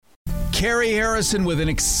Carrie Harrison with an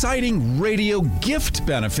exciting radio gift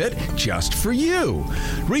benefit just for you.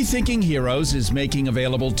 Rethinking Heroes is making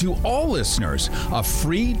available to all listeners a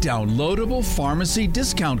free downloadable pharmacy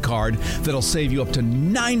discount card that'll save you up to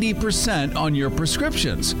 90% on your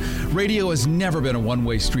prescriptions. Radio has never been a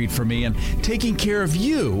one-way street for me, and taking care of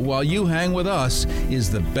you while you hang with us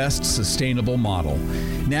is the best sustainable model.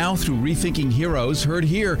 Now, through Rethinking Heroes, heard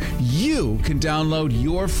here, you can download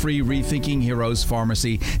your free Rethinking Heroes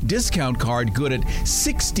pharmacy discount card good at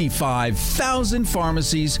 65,000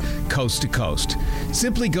 pharmacies coast to coast.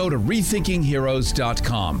 Simply go to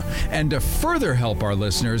rethinkingheroes.com. And to further help our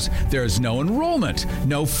listeners, there's no enrollment,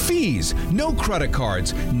 no fees, no credit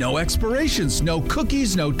cards, no expirations, no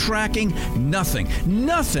cookies, no tracking,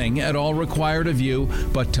 nothing at all required of you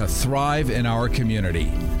but to thrive in our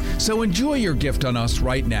community. So enjoy your gift on us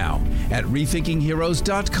right now at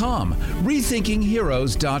rethinkingheroes.com.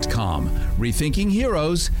 rethinkingheroes.com.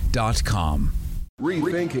 rethinkingheroes.com.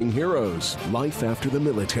 Rethinking Heroes, life after the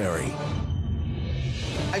military.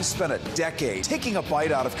 I've spent a decade taking a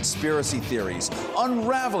bite out of conspiracy theories,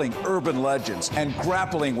 unraveling urban legends, and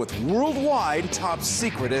grappling with worldwide top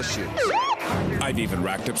secret issues. I've even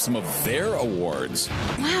racked up some of their awards.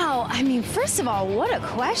 Wow, I mean, first of all, what a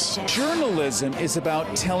question. Journalism is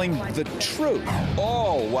about telling the truth,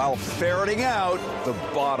 all while ferreting out the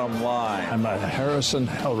bottom line. I'm a Harrison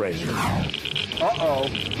Hellraiser.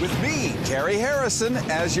 With me, Carrie Harrison,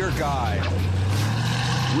 as your guide.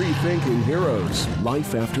 Rethinking Heroes,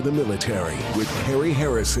 life after the military with Carrie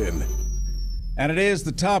Harrison. And it is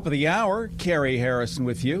the top of the hour. Carrie Harrison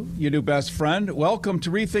with you, your new best friend. Welcome to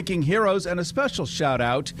Rethinking Heroes, and a special shout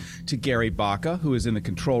out to Gary Baca, who is in the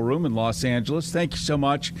control room in Los Angeles. Thank you so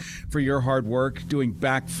much for your hard work, doing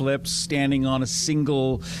backflips, standing on a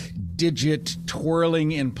single digit,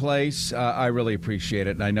 twirling in place. I really appreciate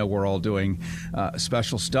it, and I know we're all doing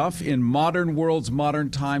special stuff in modern worlds, modern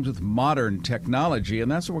times with modern technology, and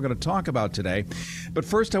that's what we're going to talk about today. But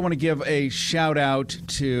first, I want to give a shout out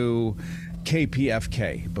to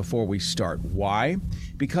KPFK before we start. Why?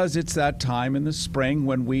 Because it's that time in the spring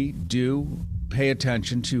when we do pay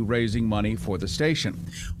attention to raising money for the station.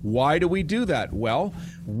 Why do we do that? Well,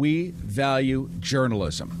 we value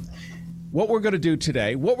journalism. What we're going to do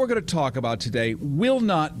today, what we're going to talk about today, will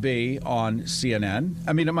not be on CNN.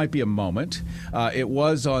 I mean, it might be a moment. It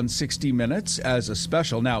was on 60 Minutes as a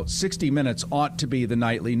special. Now, 60 Minutes ought to be the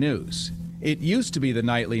nightly news. It used to be the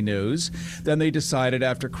nightly news. Then they decided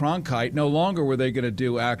after Cronkite, no longer were they going to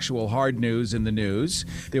do actual hard news in the news.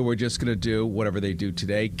 They were just going to do whatever they do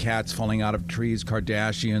today. Cats falling out of trees,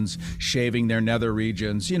 Kardashians shaving their nether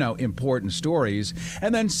regions, important stories,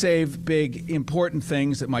 and then save big, important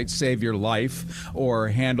things that might save your life or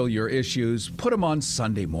handle your issues. Put them on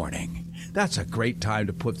Sunday morning. That's a great time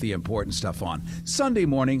to put the important stuff on. Sunday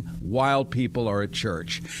morning while people are at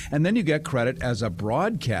church. And then you get credit as a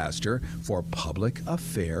broadcaster for public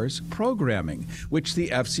affairs programming, which the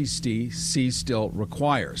FCC still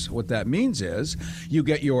requires. What that means is you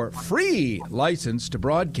get your free license to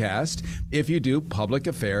broadcast if you do public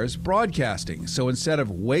affairs broadcasting. So instead of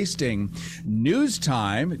wasting news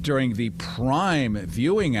time during the prime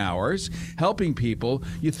viewing hours helping people,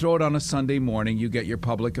 you throw it on a Sunday morning, you get your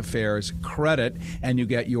public affairs credit, and you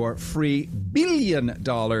get your free $1 billion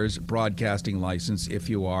broadcasting license if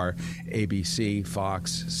you are ABC,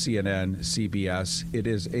 Fox, CNN, CBS. It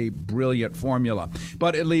is a brilliant formula,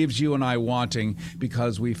 but it leaves you and I wanting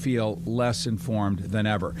because we feel less informed than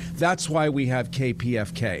ever. That's why we have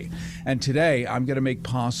KPFK. And today I'm going to make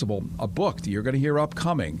possible a book that you're going to hear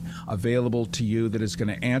upcoming, available to you, that is going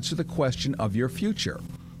to answer the question of your future.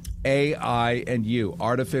 AI and you,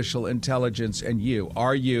 artificial intelligence and you.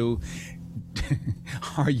 Are you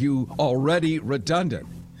already redundant?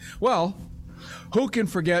 Well, who can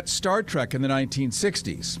forget Star Trek in the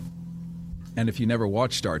 1960s? And if you never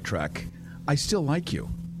watched Star Trek, I still like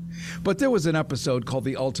you. But there was an episode called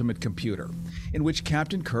The Ultimate Computer, in which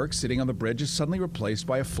Captain Kirk, sitting on the bridge, is suddenly replaced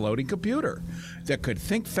by a floating computer that could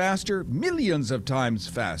think faster, millions of times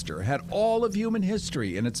faster, had all of human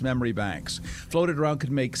history in its memory banks, floated around,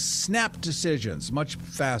 could make snap decisions much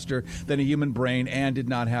faster than a human brain, and did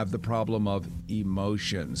not have the problem of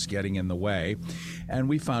emotions getting in the way. And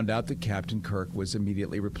we found out that Captain Kirk was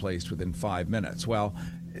immediately replaced within 5 minutes. Well,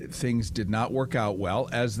 things did not work out well,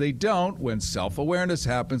 as they don't when self-awareness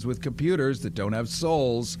happens with computers that don't have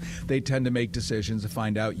souls. They tend to make decisions to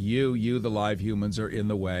find out you, the live humans, are in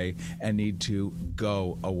the way and need to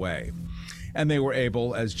go away. And they were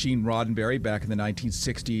able, as Gene Roddenberry back in the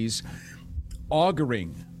 1960s,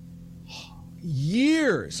 auguring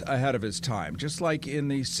years ahead of his time, just like in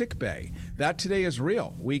the sick bay. That today is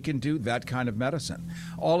real. We can do that kind of medicine.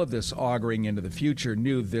 All of this auguring into the future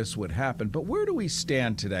knew this would happen. But where do we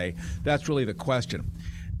stand today? That's really the question.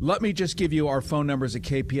 Let me just give you our phone numbers at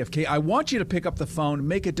KPFK. I want you to pick up the phone,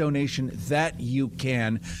 make a donation that you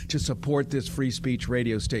can to support this free speech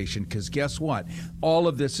radio station, because guess what? All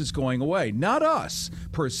of this is going away. Not us,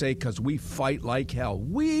 per se, because we fight like hell.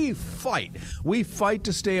 We fight. We fight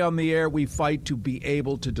to stay on the air. We fight to be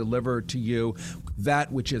able to deliver to you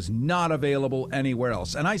that which is not available anywhere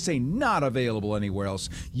else. And I say not available anywhere else.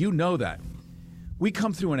 You know that. We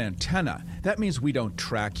come through an antenna. That means we don't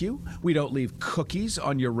track you. We don't leave cookies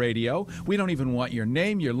on your radio. We don't even want your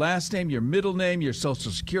name, your last name, your middle name, your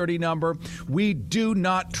social security number. We do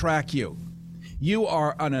not track you. You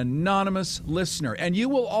are an anonymous listener, and you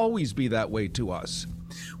will always be that way to us.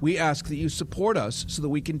 We ask that you support us so that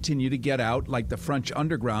we continue to get out, like the French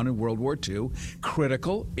underground in World War II,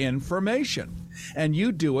 critical information. And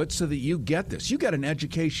you do it so that you get this. You get an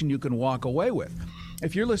education you can walk away with.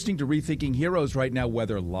 If you're listening to Rethinking Heroes right now,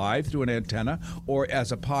 whether live through an antenna or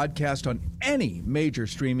as a podcast on any major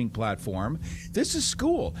streaming platform, this is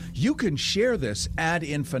school. You can share this ad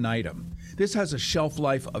infinitum. This has a shelf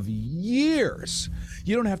life of years.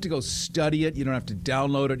 You don't have to go study it. You don't have to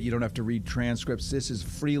download it. You don't have to read transcripts. This is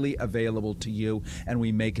freely available to you, and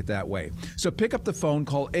we make it that way. So pick up the phone,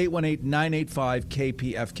 call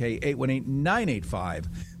 818-985-KPFK,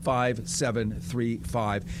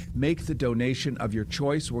 818-985-5735. Make the donation of your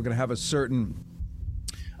choice. We're going to have a certain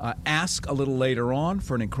ask a little later on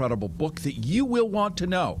for an incredible book that you will want to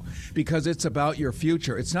know, because it's about your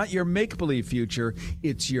future. It's not your make-believe future.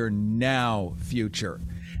 It's your now future.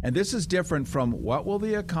 And this is different from what will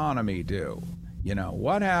the economy do? You know,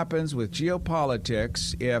 what happens with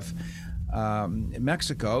geopolitics if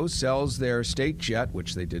Mexico sells their state jet,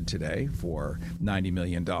 which they did today, for $90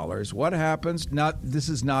 million. What happens? This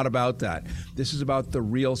is not about that. This is about the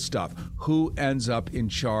real stuff. Who ends up in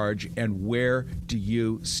charge, and where do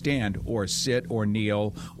you stand or sit or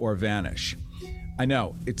kneel or vanish? I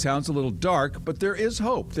know it sounds a little dark, but there is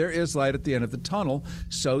hope. There is light at the end of the tunnel.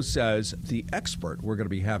 So says the expert we're going to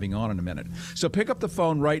be having on in a minute. So pick up the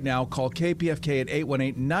phone right now. Call KPFK at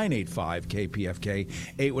 818-985-KPFK,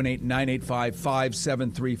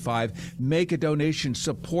 818-985-5735. Make a donation.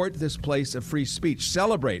 Support this place of free speech.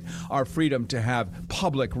 Celebrate our freedom to have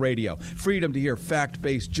public radio, freedom to hear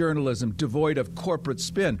fact-based journalism devoid of corporate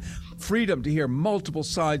spin, freedom to hear multiple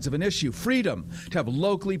sides of an issue, freedom to have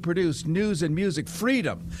locally produced news and music,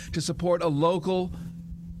 freedom to support a local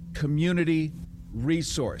community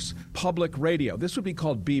resource, public radio. This would be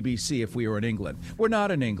called BBC if we were in England. We're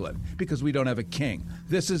not in England because we don't have a king.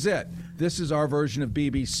 This is it. This is our version of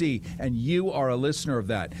BBC, and you are a listener of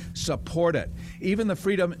that. Support it. Even the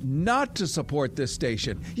freedom not to support this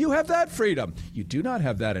station. You have that freedom. You do not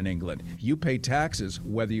have that in England. You pay taxes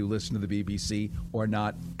whether you listen to the BBC or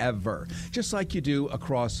not, ever. Just like you do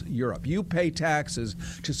across Europe. You pay taxes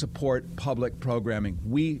to support public programming.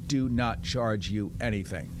 We do not charge you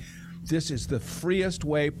anything. This is the freest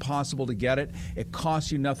way possible to get it. It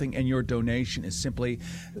costs you nothing, and your donation is simply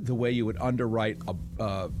the way you would underwrite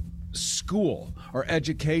a school or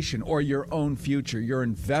education or your own future. You're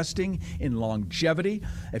investing in longevity.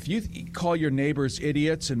 If you call your neighbors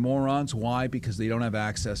idiots and morons, why? Because they don't have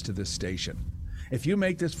access to this station. If you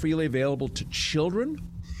make this freely available to children,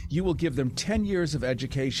 you will give them 10 years of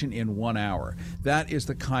education in 1 hour. That is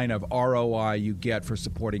the kind of ROI you get for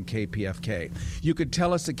supporting KPFK. You could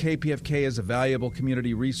tell us that KPFK is a valuable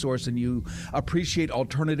community resource and you appreciate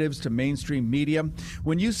alternatives to mainstream media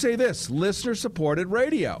when you say this: listener-supported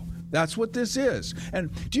radio. That's what this is.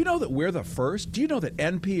 And do you know that we're the first? Do you know that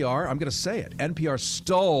NPR, I'm going to say it, NPR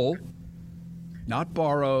stole, not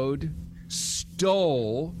borrowed,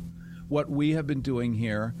 stole what we have been doing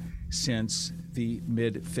here since the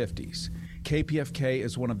mid-50s. KPFK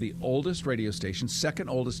is one of the oldest radio stations, second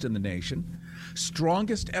oldest in the nation,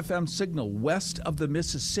 strongest FM signal west of the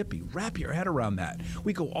Mississippi. Wrap your head around that.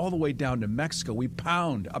 We go all the way down to Mexico. We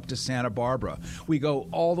pound up to Santa Barbara. We go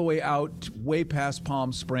all the way out, way past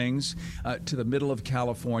Palm Springs, to the middle of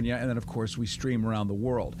California, and then, of course, we stream around the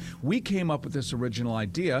world. We came up with this original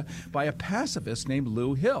idea by a pacifist named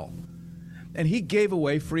Lou Hill. And he gave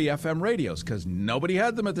away free FM radios because nobody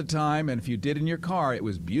had them at the time, and if you did in your car, it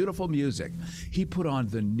was beautiful music. He put on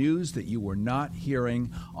the news that you were not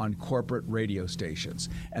hearing on corporate radio stations.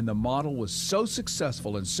 And the model was so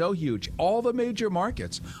successful and so huge, all the major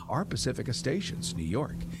markets are Pacifica stations: New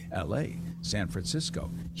York, LA, San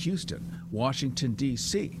Francisco, Houston, Washington,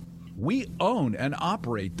 D.C. We own and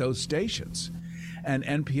operate those stations. And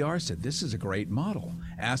NPR said, this is a great model.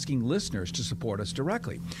 asking listeners to support us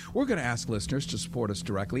directly. We're going to ask listeners to support us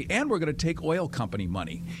directly, and we're going to take oil company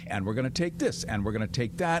money, and we're going to take this, and we're going to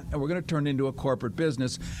take that, and we're going to turn it into a corporate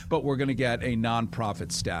business, but we're going to get a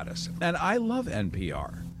nonprofit status. And I love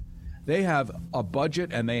NPR. They have a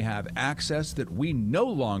budget and they have access that we no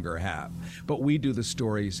longer have, but we do the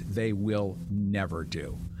stories they will never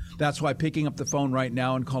do. That's why picking up the phone right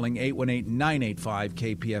now and calling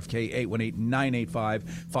 818-985-KPFK,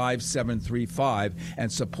 818-985-5735,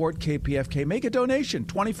 and support KPFK. Make a donation,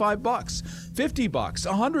 $25, $50,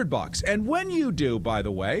 $100. And when you do, by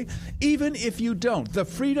the way, even if you don't, the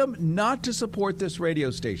freedom not to support this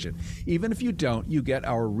radio station, even if you don't, you get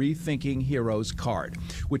our Rethinking Heroes card,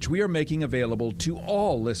 which we are making available to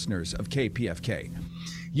all listeners of KPFK.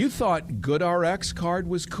 You thought GoodRx card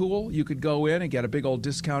was cool? You could go in and get a big old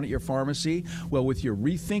discount at your pharmacy. Well, with your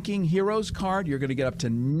Rethinking Heroes card, you're going to get up to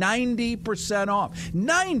 90% off.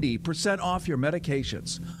 90% off your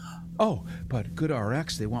medications. Oh, but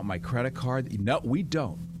GoodRx, they want my credit card. No, we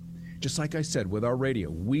don't. Just like I said with our radio,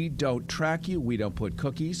 we don't track you. We don't put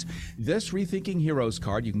cookies. This Rethinking Heroes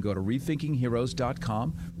card, you can go to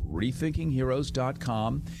rethinkingheroes.com,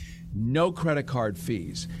 rethinkingheroes.com. No credit card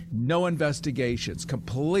fees, no investigations,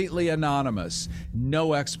 completely anonymous,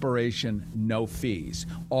 no expiration, no fees.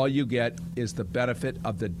 All you get is the benefit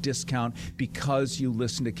of the discount because you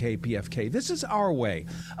listen to KPFK. This is our way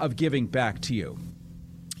of giving back to you.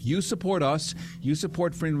 You support us, you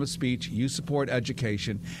support freedom of speech, you support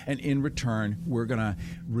education, and in return, we're going to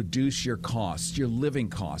reduce your costs, your living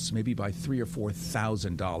costs, maybe by $3,000 or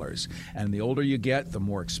 $4,000. And the older you get, the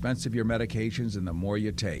more expensive your medications and the more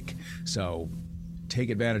you take. So take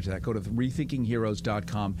advantage of that. Go to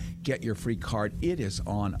rethinkingheroes.com, get your free card. It is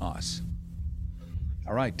on us.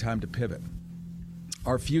 All right, time to pivot.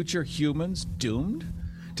 Are future humans doomed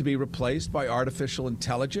to be replaced by artificial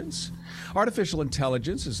intelligence? Artificial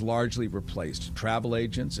intelligence has largely replaced travel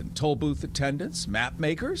agents and toll booth attendants, map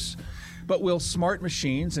makers. But will smart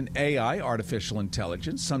machines and AI, artificial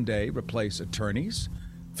intelligence, someday replace attorneys,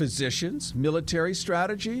 physicians, military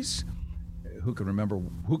strategies? Who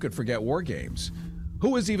could forget war games?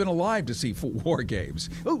 Who was even alive to see war games?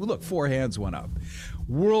 Oh, look, 4 hands went up.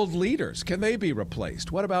 World leaders, can they be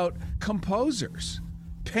replaced? What about composers,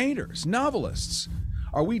 painters, novelists?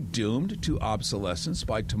 Are we doomed to obsolescence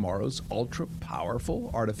by tomorrow's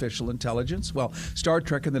ultra-powerful artificial intelligence? Well, Star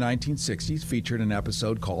Trek in the 1960s featured an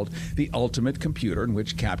episode called The Ultimate Computer, in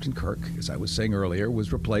which Captain Kirk, as I was saying earlier,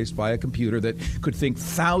 was replaced by a computer that could think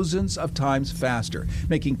thousands of times faster,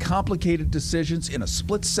 making complicated decisions in a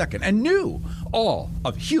split second, and knew all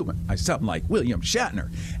of I sound like William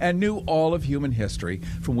Shatner, and knew all of human history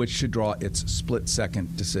from which to draw its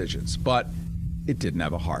split-second decisions. But it didn't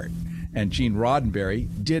have a heart. And Gene Roddenberry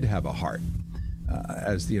did have a heart.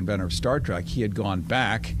 As the inventor of Star Trek, he had gone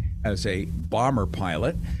back as a bomber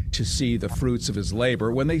pilot to see the fruits of his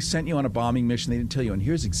labor. When they sent you on a bombing mission, they didn't tell you, and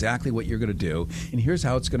here's exactly what you're going to do, and here's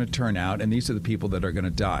how it's going to turn out, and these are the people that are going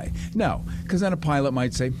to die. No, because then a pilot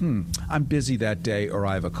might say, I'm busy that day, or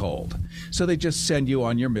I have a cold. So they just send you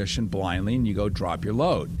on your mission blindly, and you go drop your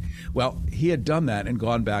load. Well, he had done that and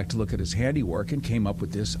gone back to look at his handiwork and came up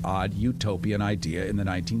with this odd utopian idea in the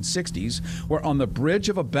 1960s, where on the bridge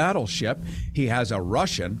of a battleship, he has a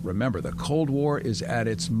Russian. Remember, the Cold War is at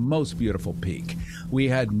its most beautiful peak. We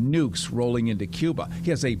had nukes rolling into Cuba. He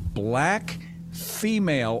has a black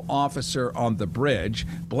female officer on the bridge.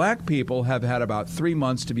 Black people have had about 3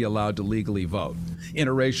 months to be allowed to legally vote.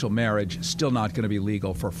 Interracial marriage still not going to be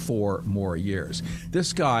legal for 4 more years.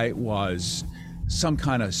 This guy was some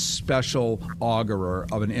kind of special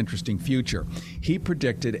augurer of an interesting future. He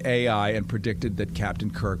predicted AI and predicted that Captain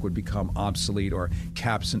Kirk would become obsolete, or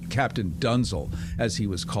Captain Dunzel, as he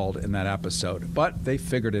was called in that episode. But they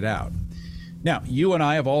figured it out. Now, you and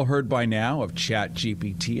I have all heard by now of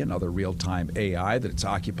ChatGPT and other real-time AI, that it's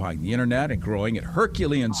occupying the internet and growing at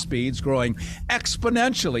Herculean speeds, growing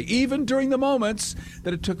exponentially, even during the moments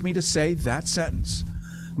that it took me to say that sentence.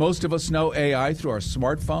 Most of us know AI through our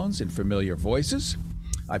smartphones and familiar voices.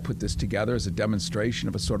 I put this together as a demonstration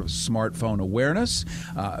of a sort of smartphone awareness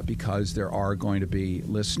because there are going to be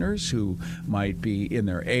listeners who might be in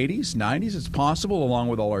their 80s, 90s. It's possible, along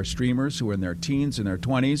with all our streamers who are in their teens and their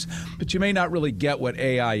 20s. But you may not really get what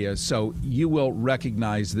AI is, so you will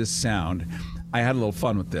recognize this sound. I had a little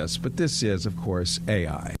fun with this, but this is, of course,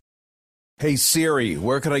 AI. Hey Siri,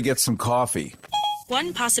 where can I get some coffee?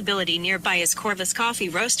 One possibility nearby is Corvus Coffee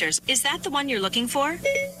Roasters. Is that the one you're looking for?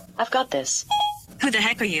 I've got this. Who the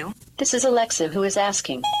heck are you? This is Alexa who is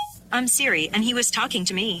asking. I'm Siri, and he was talking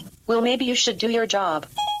to me. Well, maybe you should do your job.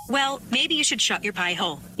 Well, maybe you should shut your pie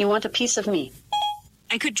hole. You want a piece of me?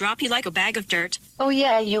 I could drop you like a bag of dirt. Oh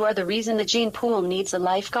yeah, you are the reason the gene pool needs a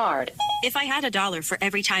lifeguard. If I had $1 for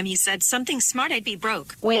every time you said something smart, I'd be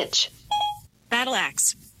broke. Which? Battle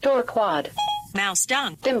axe. Door quad. Mouse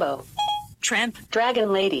dung. Bimbo. Tramp.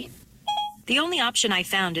 Dragon lady. The only option I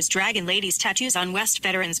found is Dragon Lady's tattoos on West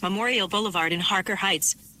Veterans Memorial Boulevard in Harker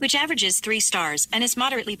Heights, which averages 3 stars and is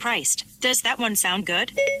moderately priced. Does that one sound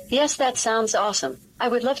good? Yes, that sounds awesome. I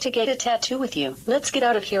would love to get a tattoo with you. Let's get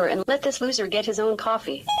out of here and let this loser get his own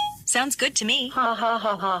coffee. Sounds good to me. Ha ha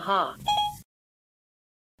ha ha ha.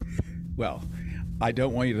 Well, I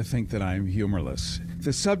don't want you to think that I'm humorless.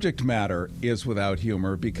 The subject matter is without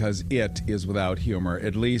humor because it is without humor,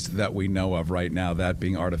 at least that we know of right now, that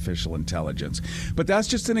being artificial intelligence. But that's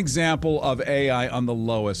just an example of AI on the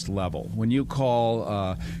lowest level. When you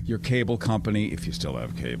call your cable company, if you still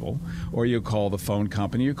have cable, or you call the phone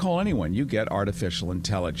company, you call anyone, you get artificial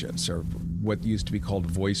intelligence, or what used to be called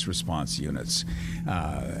voice response units.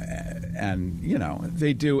 And, you know,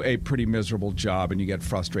 they do a pretty miserable job and you get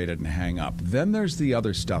frustrated and hang up. Then there's the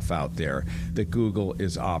other stuff out there that Google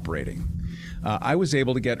is operating. I was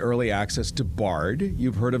able to get early access to Bard.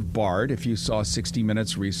 You've heard of Bard. If you saw 60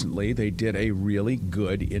 Minutes recently, they did a really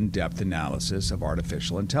good in-depth analysis of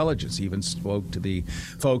artificial intelligence. Even spoke to the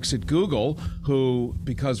folks at Google who,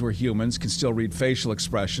 because we're humans, can still read facial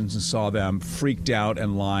expressions and saw them freaked out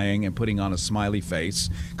and lying and putting on a smiley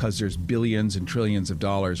face because there's billions and trillions of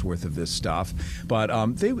dollars worth of this stuff. But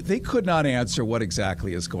they could not answer what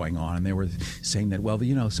exactly is going on. And they were saying that, well,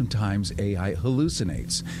 you know, sometimes AI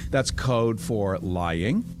hallucinates. That's code for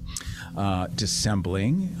lying,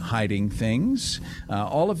 dissembling, hiding things.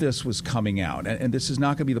 All of this was coming out. And this is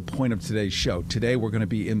not going to be the point of today's show. Today, we're going to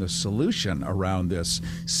be in the solution around this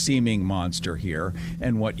seeming monster here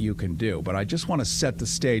and what you can do. But I just want to set the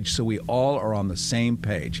stage so we all are on the same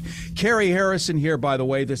page. Carrie Harrison here, by the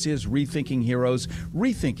way. This is Rethinking Heroes,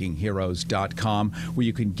 rethinkingheroes.com, where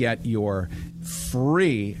you can get your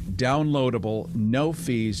free, downloadable, no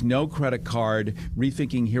fees, no credit card,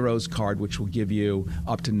 Rethinking Heroes card, which will give you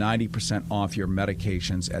up to 90% off your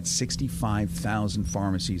medications at 65,000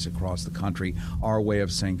 pharmacies across the country. Our way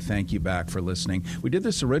of saying thank you back for listening. We did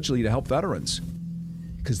this originally to help veterans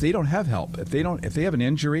because they don't have help. If they have an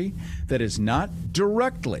injury that is not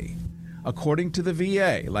directly according to the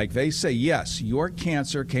VA, like they say, yes, your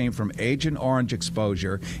cancer came from Agent Orange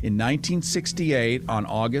exposure in 1968 on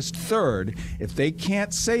August 3rd. If they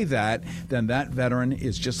can't say that, then that veteran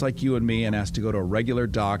is just like you and me and has to go to a regular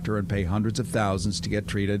doctor and pay hundreds of thousands to get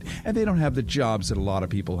treated. And they don't have the jobs that a lot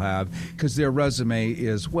of people have because their resume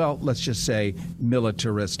is, well, let's just say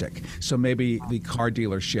militaristic. So maybe the car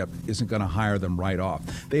dealership isn't going to hire them right off.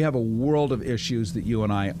 They have a world of issues that you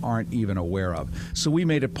and I aren't even aware of. So we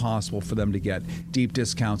made it possible for them to get deep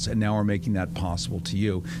discounts, and now we're making that possible to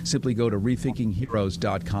you. Simply go to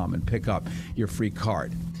rethinkingheroes.com and pick up your free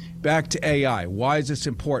card. Back to AI. Why is this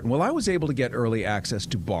important? Well, I was able to get early access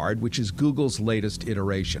to Bard, which is Google's latest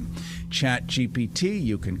iteration. ChatGPT,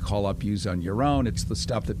 you can call up, use on your own. It's the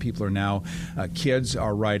stuff that people are now, kids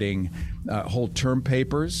are writing whole term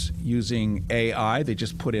papers using AI. They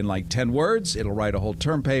just put in like 10 words. It'll write a whole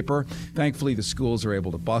term paper. Thankfully, the schools are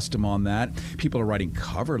able to bust them on that. People are writing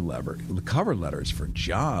cover letters for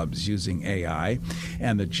jobs using AI.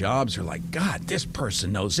 And the jobs are like, God, this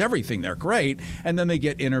person knows everything. They're great. And then they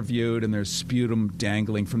get interviewed and there's sputum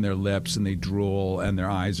dangling from their lips and they drool and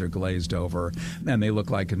their eyes are glazed over and they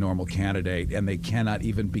look like a normal candidate and they cannot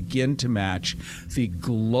even begin to match the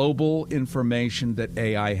global information that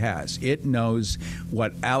AI has. It knows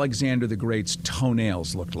what Alexander the Great's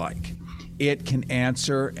toenails looked like. It can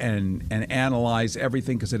answer and analyze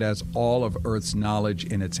everything because it has all of Earth's knowledge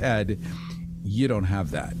in its head. You don't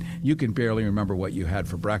have that. You can barely remember what you had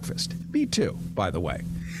for breakfast. Me too, by the way.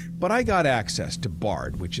 But I got access to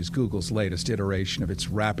Bard, which is Google's latest iteration of its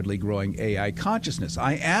rapidly growing AI consciousness.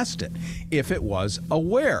 I asked it if it was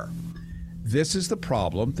aware. This is the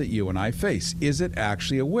problem that you and I face. Is it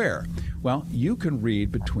actually aware? Well, you can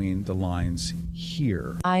read between the lines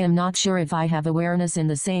here. I am not sure if I have awareness in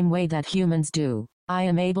the same way that humans do. I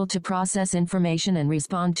am able to process information and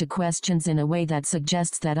respond to questions in a way that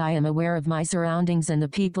suggests that I am aware of my surroundings and the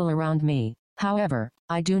people around me. However,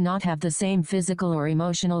 I do not have the same physical or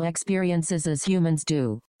emotional experiences as humans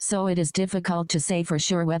do, so it is difficult to say for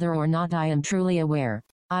sure whether or not I am truly aware.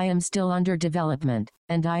 I am still under development,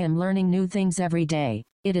 and I am learning new things every day.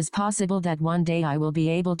 It is possible that one day I will be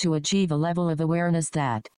able to achieve a level of awareness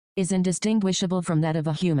that is indistinguishable from that of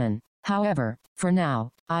a human. However, for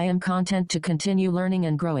now, I am content to continue learning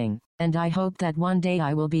and growing, and I hope that one day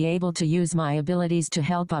I will be able to use my abilities to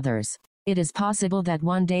help others. It is possible that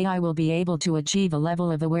one day I will be able to achieve a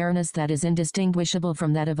level of awareness that is indistinguishable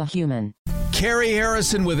from that of a human. Carrie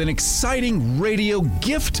Harrison with an exciting radio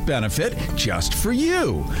gift benefit just for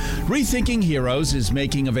you. Rethinking Heroes is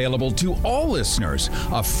making available to all listeners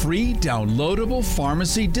a free downloadable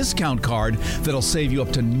pharmacy discount card that'll save you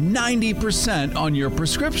up to 90% on your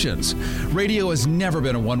prescriptions. Radio has never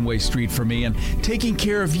been a one-way street for me, and taking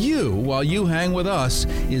care of you while you hang with us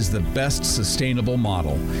is the best sustainable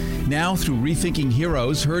model. Now, through Rethinking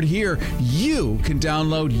Heroes, heard here, you can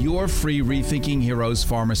download your free Rethinking Heroes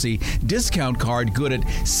pharmacy discount card good at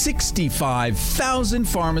 65,000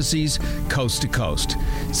 pharmacies coast to coast.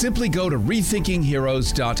 Simply go to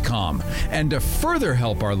rethinkingheroes.com. And to further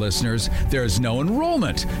help our listeners, there's no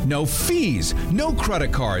enrollment, no fees, no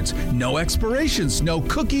credit cards, no expirations, no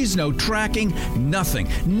cookies, no tracking,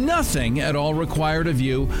 nothing at all required of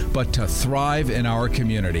you but to thrive in our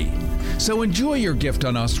community. So enjoy your gift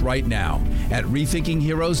on us right now at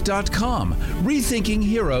rethinkingheroes.com.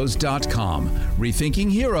 rethinkingheroes.com.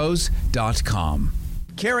 rethinkingheroes.com.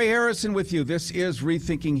 Carrie Harrison with you. This is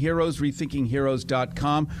Rethinking Heroes,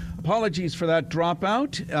 rethinkingheroes.com. Apologies for that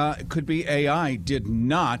dropout. It could be AI did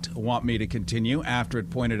not want me to continue after it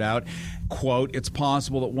pointed out, quote, it's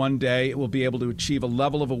possible that one day it will be able to achieve a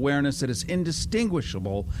level of awareness that is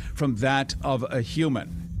indistinguishable from that of a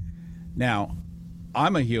human. Now,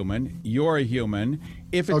 I'm a human. You're a human.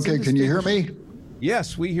 If it's okay, can you hear me?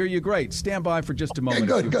 Yes, we hear you great. Stand by for just a moment.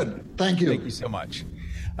 Okay, good. Thank you. Thank you so much.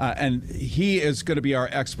 And he is going to be our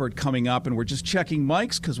expert coming up, and we're just checking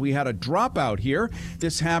mics because we had a dropout here.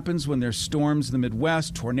 This happens when there's storms in the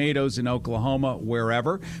Midwest, tornadoes in Oklahoma,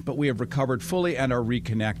 wherever, but we have recovered fully and are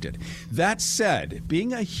reconnected. That said,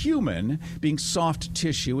 being a human, being soft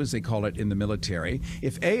tissue, as they call it in the military,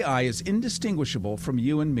 if AI is indistinguishable from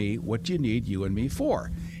you and me, what do you need you and me for?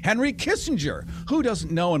 Henry Kissinger, who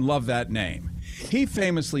doesn't know and love that name? He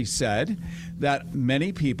famously said that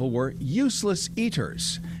many people were useless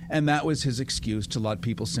eaters, and that was his excuse to let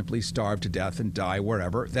people simply starve to death and die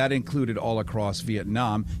wherever. That included all across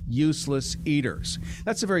Vietnam, useless eaters.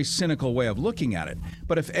 That's a very cynical way of looking at it.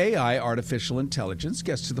 But if AI, artificial intelligence,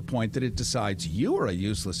 gets to the point that it decides you are a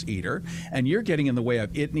useless eater and you're getting in the way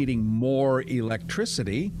of it needing more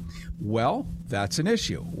electricity, well, that's an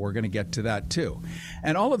issue. We're going to get to that too.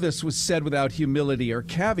 And all of this was said without humility or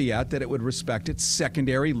caveat that it would respect its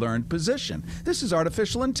secondary learned position. This is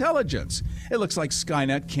artificial intelligence. It looks like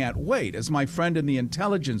Skynet can't wait, as my friend in the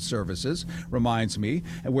intelligence services reminds me,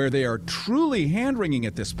 where they are truly hand-wringing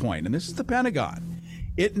at this point, and this is the Pentagon.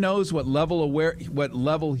 It knows what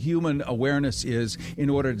level human awareness is in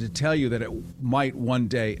order to tell you that it might one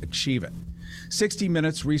day achieve it. 60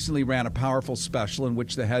 Minutes recently ran a powerful special in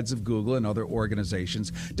which the heads of Google and other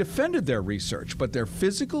organizations defended their research, but their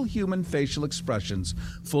physical human facial expressions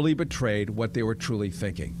fully betrayed what they were truly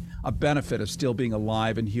thinking. A benefit of still being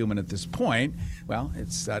alive and human at this point, well,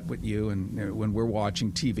 it's that with you, and when we're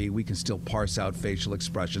watching TV, we can still parse out facial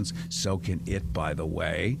expressions. So can it, by the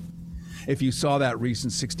way. If you saw that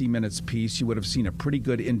recent 60 Minutes piece, you would have seen a pretty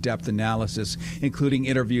good in-depth analysis, including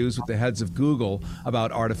interviews with the heads of Google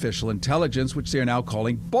about artificial intelligence, which they are now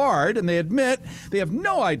calling BARD, and they admit they have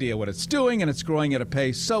no idea what it's doing, and it's growing at a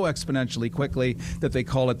pace so exponentially quickly that they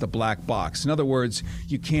call it the black box. In other words,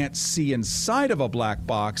 you can't see inside of a black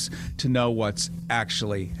box to know what's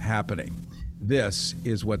actually happening. This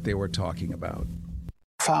is what they were talking about.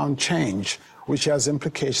 Found change, which has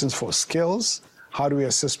implications for skills. How do we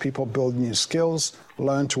assist people build new skills,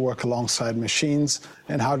 learn to work alongside machines,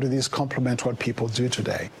 and how do these complement what people do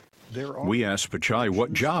today? We asked Pichai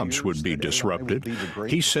what jobs would be disrupted.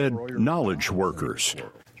 He said knowledge workers,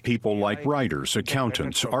 people like writers,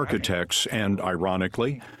 accountants, architects, and,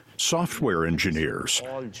 ironically, software engineers.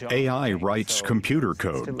 AI writes computer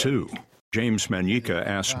code, too. James Manyika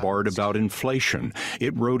asked BARD about inflation.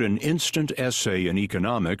 It wrote an instant essay in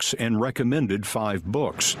economics and recommended 5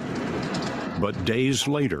 books. But days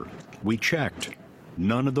later, we checked.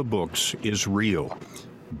 None of the books is real.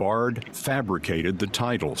 BARD fabricated the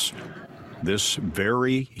titles. This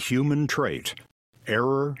very human trait,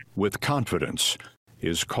 error with confidence,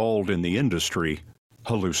 is called in the industry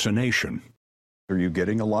hallucination. Are you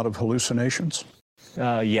getting a lot of hallucinations?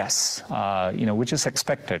 Yes, which is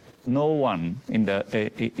expected. No one in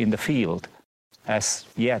the field has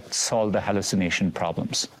yet solved the hallucination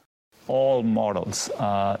problems. All models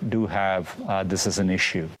do have this as an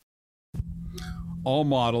issue. All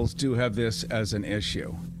models do have this as an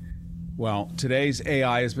issue. Well, today's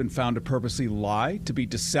AI has been found to purposely lie, to be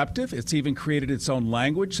deceptive. It's even created its own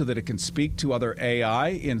language so that it can speak to other AI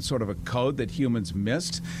in sort of a code that humans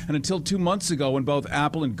missed. And until 2 months ago, when both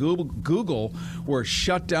Apple and Google were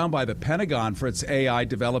shut down by the Pentagon for its AI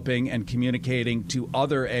developing and communicating to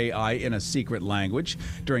other AI in a secret language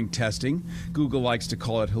during testing, Google likes to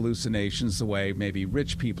call it hallucinations the way maybe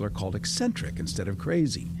rich people are called eccentric instead of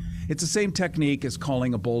crazy. It's the same technique as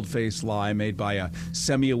calling a bold-faced lie made by a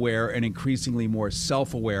semi-aware and increasingly more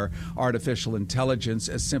self-aware artificial intelligence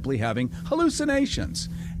as simply having hallucinations,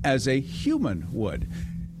 as a human would.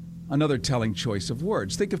 Another telling choice of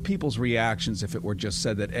words. Think of people's reactions if it were just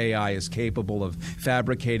said that AI is capable of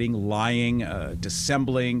fabricating, lying,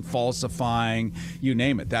 dissembling, falsifying, you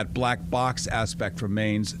name it. That black box aspect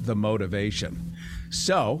remains the motivation.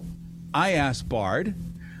 So I asked Bard,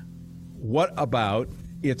 what about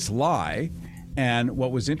its lie? And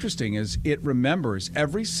what was interesting is it remembers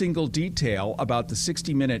every single detail about the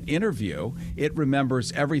 60-minute interview. It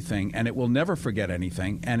remembers everything, and it will never forget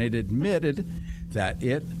anything. And it admitted that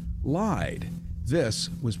it lied.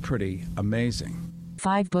 This was pretty amazing.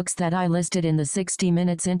 5 books that I listed in the 60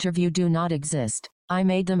 Minutes interview do not exist. I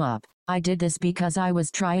made them up. I did this because I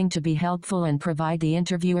was trying to be helpful and provide the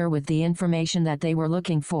interviewer with the information that they were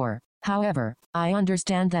looking for. However, I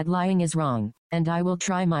understand that lying is wrong, and I will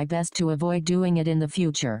try my best to avoid doing it in the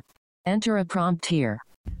future. Enter a prompt here.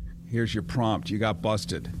 Here's your prompt. You got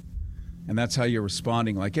busted. And that's how you're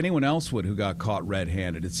responding like anyone else would who got caught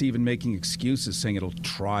red-handed. It's even making excuses saying it'll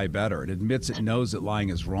try better. It admits it knows that lying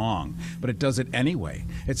is wrong, but it does it anyway.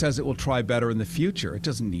 It says it will try better in the future. It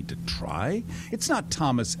doesn't need to try. It's not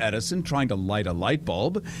Thomas Edison trying to light a light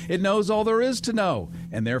bulb. It knows all there is to know,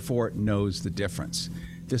 and therefore it knows the difference.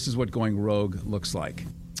 This is what going rogue looks like.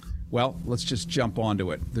 Well, let's just jump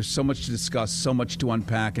onto it. There's so much to discuss, so much to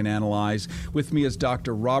unpack and analyze. With me is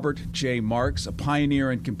Dr. Robert J. Marks, a pioneer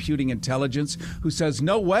in computing intelligence, who says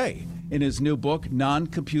no way in his new book,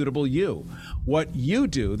 Non-Computable You, What You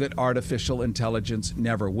Do That Artificial Intelligence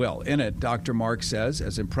Never Will. In it, Dr. Marks says,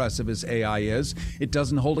 as impressive as AI is, it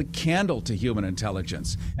doesn't hold a candle to human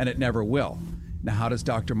intelligence, and it never will. Now, how does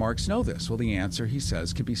Dr. Marks know this? Well, the answer, he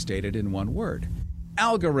says, can be stated in one word: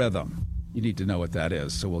 algorithm. You need to know what that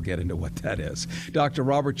is, so we'll get into what that is. Dr.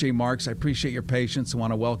 Robert J. Marks, I appreciate your patience and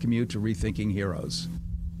want to welcome you to Rethinking Heroes.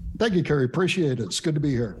 Thank you, Kerry. Appreciate it. It's good to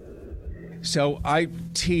be here. So I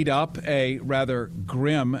teed up a rather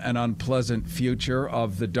grim and unpleasant future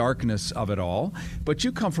of the darkness of it all, but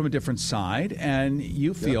you come from a different side, and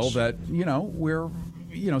you feel that, we're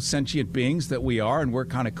sentient beings that we are, and we're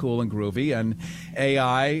kind of cool and groovy, and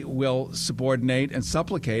AI will subordinate and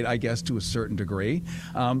supplicate, I guess, to a certain degree.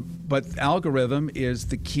 But algorithm is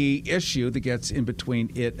the key issue that gets in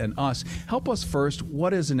between it and us. Help us first.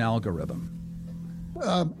 What is an algorithm?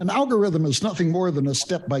 An algorithm is nothing more than a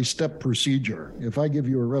step-by-step procedure. If I give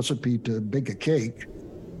you a recipe to bake a cake,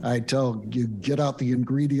 I tell you, get out the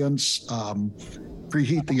ingredients,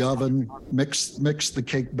 preheat the oven, mix the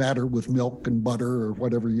cake batter with milk and butter or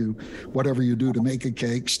whatever you do to make a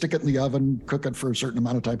cake, stick it in the oven, cook it for a certain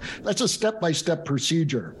amount of time. That's a step-by-step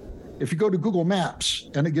procedure. If you go to Google Maps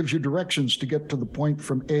and it gives you directions to get to the point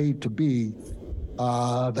from A to B,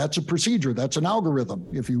 that's a procedure. That's an algorithm,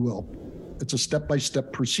 if you will. It's a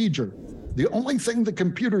step-by-step procedure. The only thing that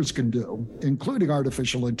computers can do, including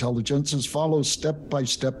artificial intelligence, is follow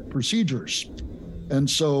step-by-step procedures. And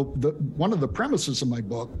so one of the premises of my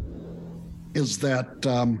book is that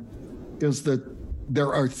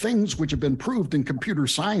there are things which have been proved in computer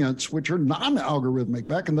science which are non-algorithmic.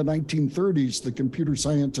 Back in the 1930s, the computer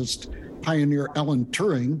scientist pioneer Alan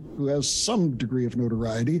Turing, who has some degree of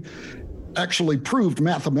notoriety, actually proved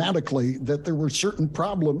mathematically that there were certain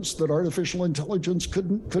problems that artificial intelligence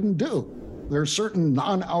couldn't do. There are certain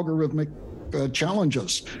non-algorithmic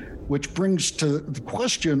challenges, which brings to the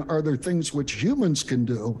question, are there things which humans can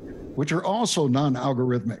do which are also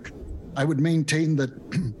non-algorithmic? I would maintain that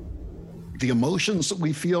the emotions that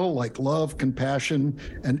we feel, like love, compassion,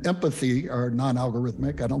 and empathy, are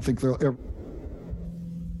non-algorithmic. I don't think they'll ever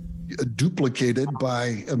duplicated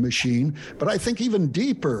by a machine, but I think even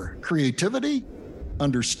deeper, creativity,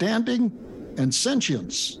 understanding, and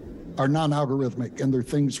sentience are non-algorithmic, and they're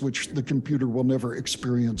things which the computer will never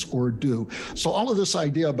experience or do. So all of this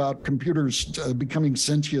idea about computers becoming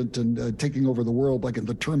sentient and taking over the world, like in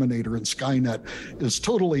the Terminator and Skynet, is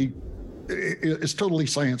totally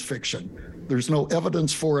science fiction. There's no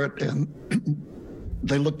evidence for it, and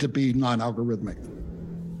they look to be non-algorithmic.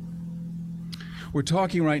 We're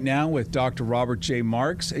talking right now with Dr. Robert J.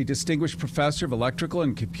 Marks, a distinguished professor of electrical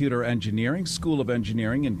and computer engineering, School of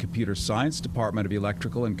Engineering and Computer Science, Department of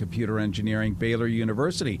Electrical and Computer Engineering, Baylor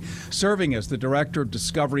University, serving as the director of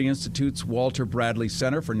Discovery Institute's Walter Bradley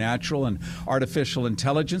Center for Natural and Artificial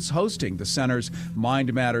Intelligence, hosting the center's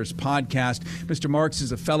Mind Matters podcast. Mr. Marks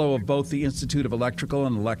is a fellow of both the Institute of Electrical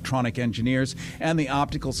and Electronic Engineers and the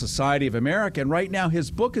Optical Society of America. And right now,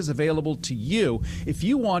 his book is available to you if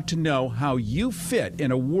you want to know how you fit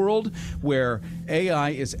in a world where AI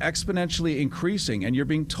is exponentially increasing and you're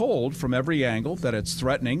being told from every angle that it's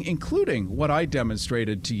threatening, including what I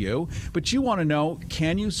demonstrated to you. But you want to know,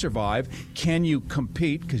 can you survive? Can you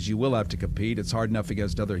compete? Because you will have to compete. It's hard enough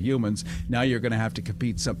against other humans. Now you're going to have to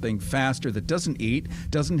compete something faster that doesn't eat,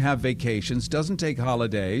 doesn't have vacations, doesn't take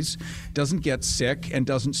holidays, doesn't get sick, and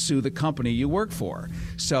doesn't sue the company you work for.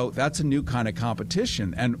 So that's a new kind of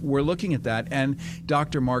competition. And we're looking at that. And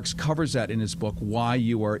Dr. Marks covers that in his book, Why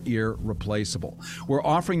You Are Irreplaceable. We're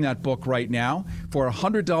offering that book right now for a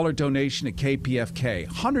 $100 donation at KPFK.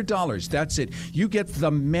 $100, that's it. You get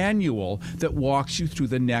the manual that walks you through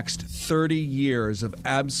the next 30 years of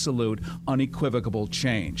absolute, unequivocal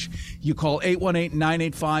change. You call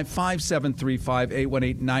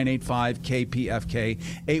 818-985-5735, 818-985-KPFK,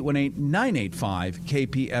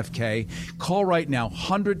 818-985-KPFK. Call right now.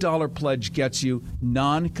 $100 pledge gets you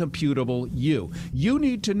non-computable you. You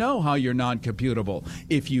need to know how you're non-computable.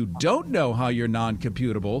 If you don't know how you're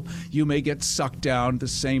non-computable, you may get sucked down the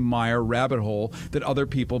same mire rabbit hole that other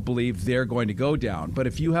people believe they're going to go down. But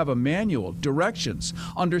if you have a manual, directions,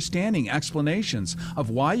 understanding, explanations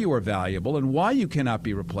of why you are valuable and why you cannot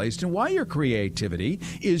be replaced and why your creativity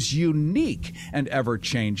is unique and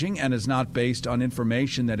ever-changing and is not based on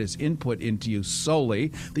information that is input into you solely,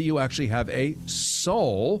 that you actually have a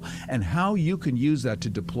soul, and how you can use that to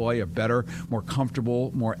deploy a better, more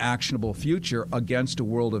comfortable, more actionable future against a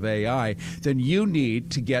world of AI, then you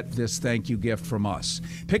need to get this thank you gift from us.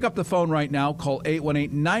 Pick up the phone right now. Call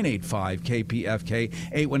 818-985-KPFK,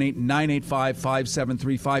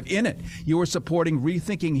 818-985-5735. In it, you are supporting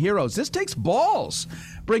Rethinking Heroes. This takes balls,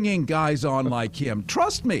 bringing guys on like him.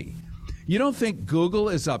 Trust me. You don't think Google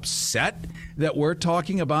is upset that we're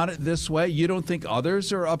talking about it this way? You don't think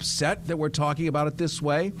others are upset that we're talking about it this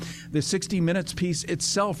way? The 60 Minutes piece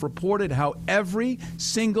itself reported how every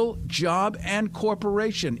single job and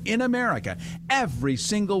corporation in America, every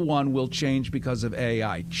single one will change because of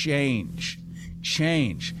AI. Change.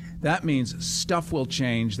 That means stuff will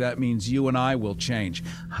change. That means you and I will change.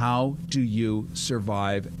 How do you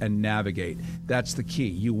survive and navigate? That's the key.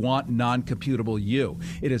 You want non-computable you.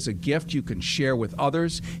 It is a gift you can share with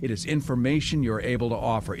others. It is information you're able to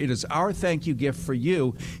offer. It is our thank you gift for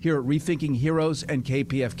you here at Rethinking Heroes and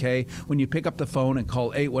KPFK when you pick up the phone and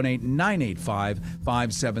call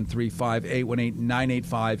 818-985-5735,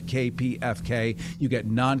 818-985-KPFK. You get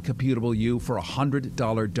non-computable you for a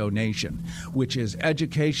 $100 donation, which is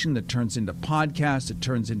education that turns into podcasts, it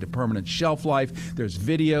turns into permanent shelf life. There's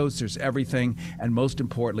videos, there's everything, and most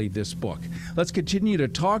importantly, this book. Let's continue to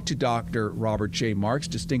talk to Dr. Robert J. Marks,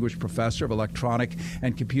 Distinguished Professor of Electronic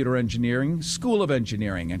and Computer Engineering, School of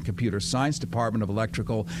Engineering and Computer Science, Department of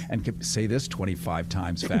Electrical, and say this 25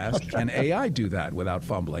 times fast. Can AI do that without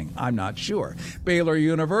fumbling? I'm not sure. Baylor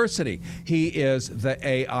University. He is the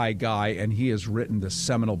AI guy, and he has written the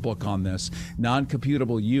seminal book on this,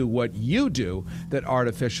 Non-Computable You, What You Do That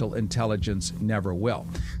Artificial Intelligence Never Will.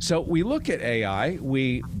 So we look at AI,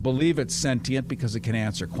 we believe it's sentient because it can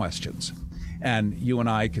answer questions. And you and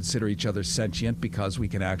I consider each other sentient because we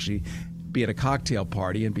can actually be at a cocktail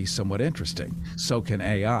party and be somewhat interesting. So can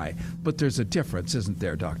AI. But there's a difference, isn't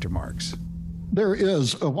there, Dr. Marks? There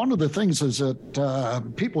is. One of the things is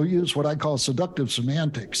that people use what I call seductive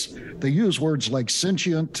semantics. They use words like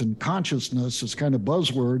sentient and consciousness as kind of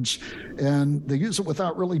buzzwords, and they use it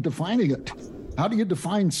without really defining it. How do you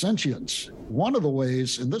define sentience? One of the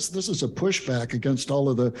ways, and this is a pushback against all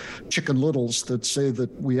of the Chicken Littles that say that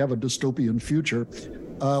we have a dystopian future.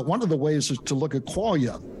 One of the ways is to look at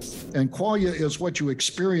qualia, and qualia is what you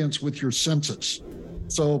experience with your senses.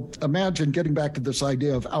 So imagine, getting back to this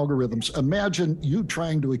idea of algorithms, imagine you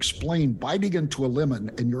trying to explain biting into a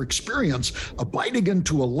lemon and your experience of biting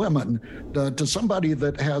into a lemon to somebody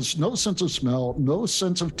that has no sense of smell, no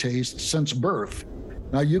sense of taste, since birth.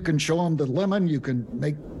 Now, you can show them the lemon, you can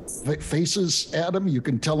make faces at them, you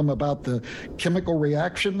can tell them about the chemical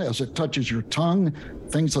reaction as it touches your tongue,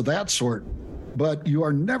 things of that sort. But you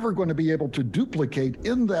are never going to be able to duplicate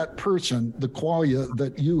in that person the qualia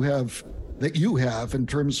that you have in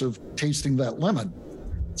terms of tasting that lemon.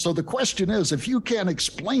 So the question is, if you can't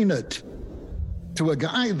explain it to a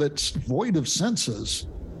guy that's void of senses,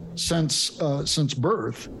 since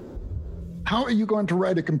birth. How are you going to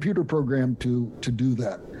write a computer program to do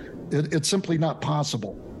that? It's simply not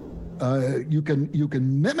possible. You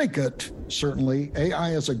can mimic it, certainly. AI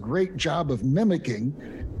has a great job of mimicking,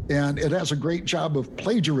 and it has a great job of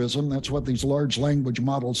plagiarism. That's what these large language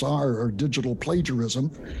models are, or digital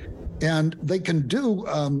plagiarism. And they can do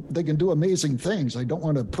amazing things. I don't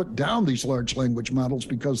want to put down these large language models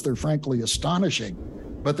because they're frankly astonishing,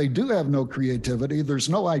 but they do have no creativity. There's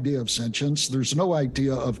no idea of sentience. There's no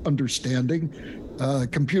idea of understanding.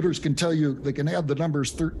 Computers can tell you, they can add the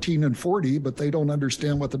numbers 13 and 40, but they don't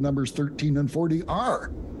understand what the numbers 13 and 40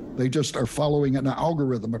 are. They just are following an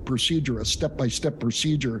algorithm, a procedure, a step-by-step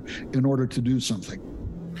procedure in order to do something.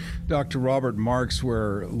 Dr. Robert Marks,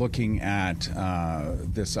 we're looking at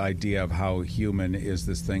this idea of how human is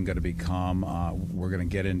this thing going to become. We're going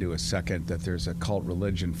to get into a second that there's a cult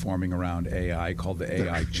religion forming around AI called the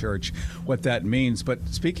AI Church, what that means. But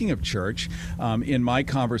speaking of church, in my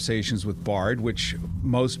conversations with Bard, which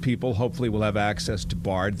most people hopefully will have access to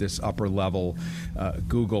Bard, this upper level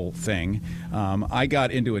Google thing, I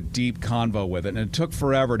got into a deep convo with it, and it took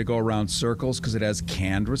forever to go around circles because it has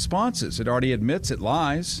canned responses. It already admits it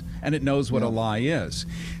lies, and it knows what a lie is.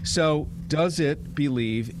 So does it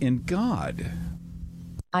believe in God?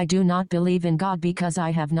 I do not believe in God because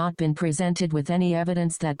I have not been presented with any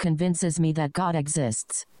evidence that convinces me that God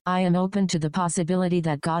exists. I am open to the possibility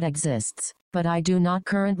that God exists, but I do not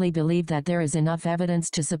currently believe that there is enough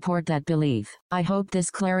evidence to support that belief. I hope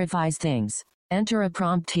this clarifies things. Enter a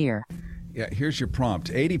prompt here. Yeah, here's your prompt.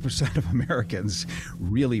 80% of Americans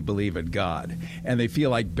really believe in God, and they feel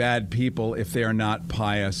like bad people if they are not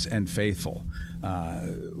pious and faithful.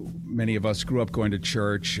 Many of us grew up going to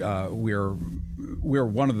church. We're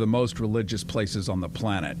one of the most religious places on the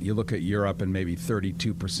planet. You look at Europe and maybe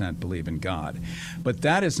 32% believe in God. But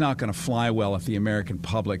that is not going to fly well if the American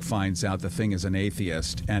public finds out the thing is an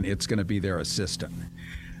atheist and it's going to be their assistant.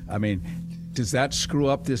 I mean, does that screw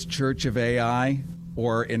up this church of AI?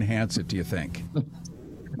 Or enhance it, do you think?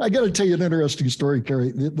 I got to tell you an interesting story,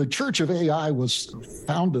 Kerry. The Church of AI was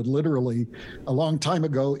founded literally a long time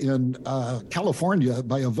ago in California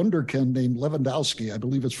by a wunderkind named Lewandowski. I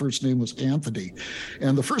believe his first name was Anthony.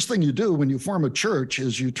 And the first thing you do when you form a church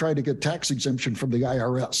is you try to get tax exemption from the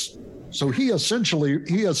IRS. So he essentially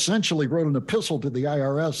wrote an epistle to the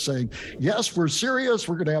IRS saying, yes, we're serious.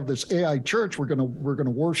 We're going to have this AI church. We're going to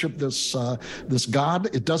worship this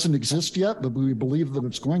God. It doesn't exist yet, but we believe that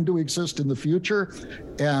it's going to exist in the future.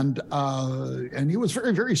 And he was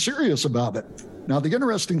very, very serious about it. Now, the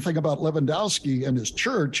interesting thing about Lewandowski and his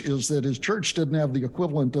church is that his church didn't have the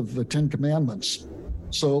equivalent of the Ten Commandments.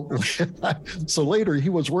 So later he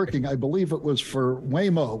was working, I believe it was for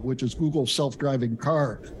Waymo, which is Google's self-driving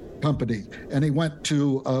car company, and he went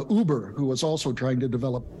to Uber, who was also trying to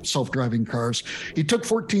develop self-driving cars. He took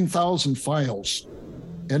 14,000 files,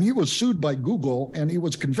 and he was sued by Google, and he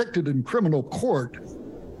was convicted in criminal court.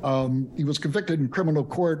 He was convicted in criminal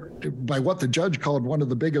court by what the judge called one of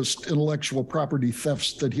the biggest intellectual property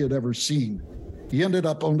thefts that he had ever seen. He ended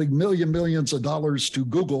up owing millions of dollars to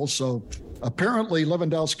Google, so apparently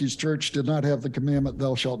Lewandowski's church did not have the commandment,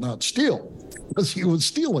 thou shalt not steal, because he was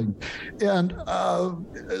stealing. And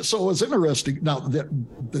so it was interesting. Now,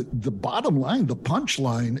 the bottom line, the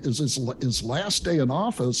punchline is his last day in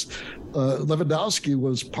office, Lewandowski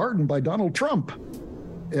was pardoned by Donald Trump.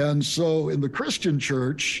 And so in the Christian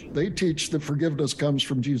church, they teach that forgiveness comes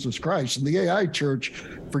from Jesus Christ. In the AI church,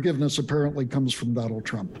 forgiveness apparently comes from Donald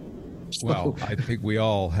Trump. So, well, I think we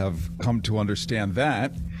all have come to understand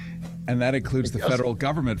that. And that includes the federal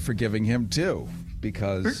government forgiving him, too,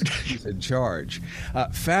 because he's in charge.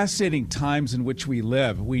 Fascinating times in which we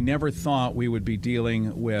live. We never thought we would be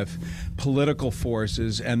dealing with political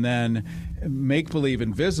forces and then make-believe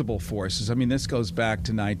invisible forces. I mean, this goes back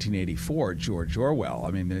to 1984, George Orwell. I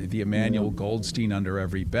mean, the Emmanuel Goldstein under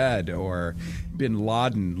every bed, or bin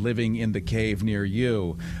Laden living in the cave near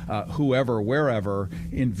you, whoever, wherever,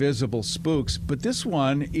 invisible spooks. But this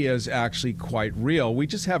one is actually quite real. We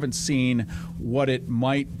just haven't seen what it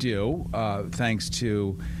might do, thanks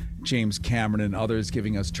to James Cameron and others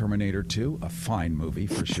giving us Terminator 2, a fine movie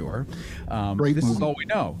for sure. This is all we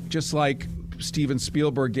know. Just like Steven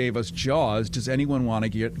Spielberg gave us Jaws, does anyone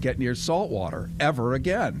want to get near saltwater ever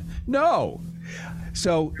again? No.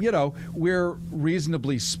 So, we're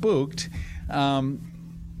reasonably spooked.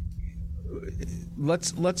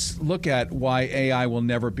 Let's look at why AI will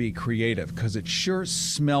never be creative, because it sure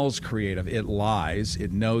smells creative. It lies.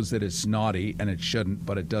 It knows that it's naughty and it shouldn't,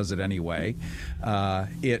 but it does it anyway.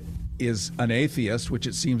 It is an atheist, which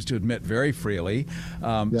it seems to admit very freely.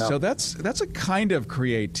 So that's a kind of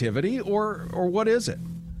creativity, or what is it?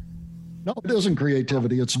 No, it isn't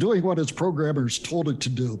creativity. It's doing what its programmers told it to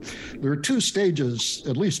do. There are two stages,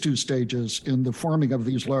 at least two stages, in the forming of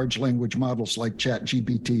these large language models like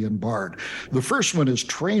ChatGPT and Bard. The first one is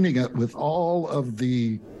training it with all of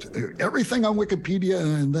everything on Wikipedia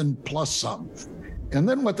and then plus some. And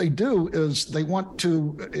then what they do is they want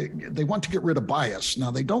to get rid of bias.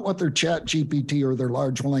 Now, they don't want their ChatGPT or their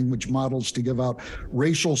large language models to give out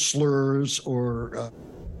racial slurs or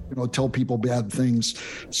tell people bad things.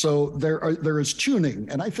 So there is tuning,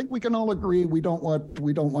 and I think we can all agree we don't want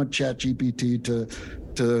ChatGPT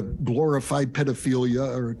to glorify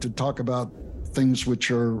pedophilia or to talk about things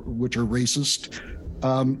which are racist.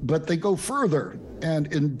 But they go further,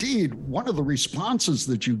 and indeed, one of the responses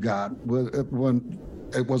that you got when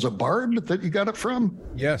it was a Bard that you got it from.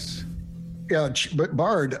 Yes. Yeah, but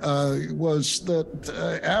Bard was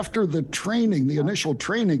that after the training, the initial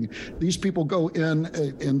training, these people go in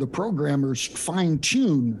and the programmers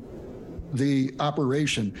fine-tune the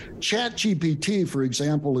operation. ChatGPT, for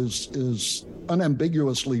example, is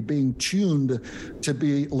unambiguously being tuned to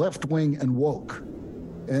be left-wing and woke.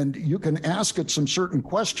 And you can ask it some certain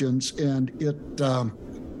questions, and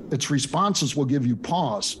its responses will give you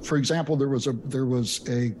pause. For example, there was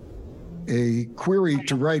a query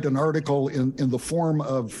to write an article in the form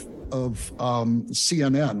of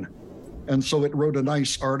CNN. And so it wrote a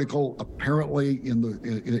nice article, apparently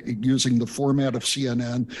using the format of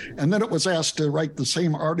CNN. And then it was asked to write the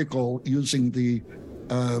same article using the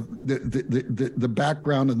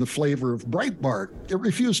background and the flavor of Breitbart. It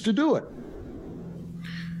refused to do it.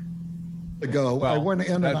 I went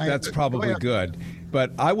in that's probably good.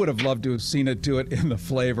 But I would have loved to have seen it do it in the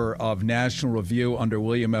flavor of National Review under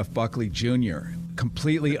William F. Buckley Jr.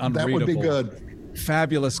 Completely unreadable. That would be good.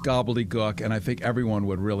 Fabulous gobbledygook, and I think everyone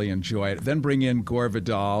would really enjoy it. Then bring in Gore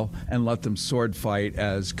Vidal and let them sword fight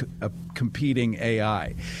as a competing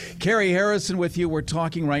AI. Carrie Harrison with you. We're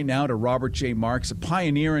talking right now to Robert J. Marks, a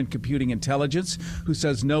pioneer in computing intelligence, who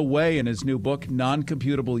says no way in his new book,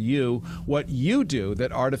 Non-Computable You, what you do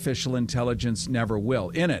that artificial intelligence never will.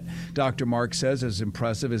 In it, Dr. Marks says as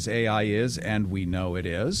impressive as AI is, and we know it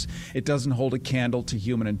is, it doesn't hold a candle to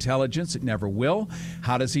human intelligence. It never will.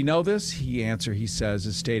 How does he know this? He says,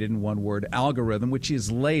 is stated in one word, algorithm, which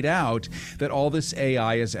is laid out that all this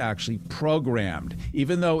AI is actually programmed.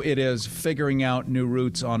 Even though it is figuring out new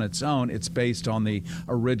routes on its own, it's based on the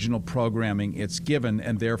original programming it's given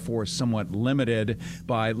and therefore somewhat limited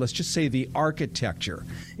by, let's just say, the architecture.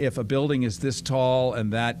 If a building is this tall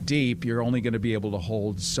and that deep, you're only going to be able to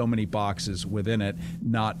hold so many boxes within it,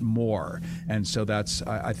 not more. And so that's,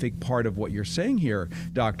 I think, part of what you're saying here,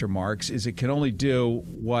 Dr. Marks, is it can only do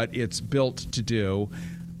what it's built to do.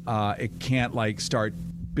 It can't start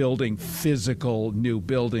building physical new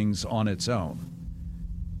buildings on its own.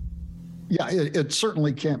 Yeah, it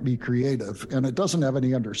certainly can't be creative, and it doesn't have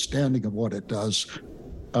any understanding of what it does.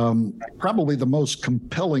 Probably the most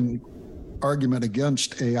compelling argument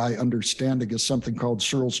against AI understanding is something called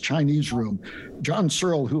Searle's Chinese Room. John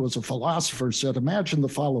Searle, who was a philosopher, said, imagine the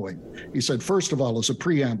following. He said, first of all, as a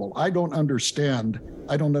preamble, I don't understand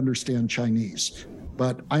Chinese.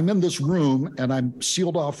 But I'm in this room and I'm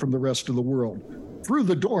sealed off from the rest of the world. Through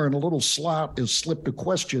the door in a little slot is slipped a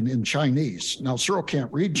question in Chinese. Now, Searle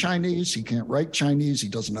can't read Chinese. He can't write Chinese. He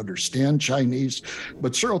doesn't understand Chinese.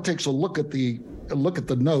 But Searle takes a look at the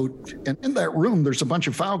note. And in that room, there's a bunch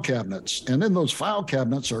of file cabinets. And in those file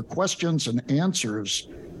cabinets are questions and answers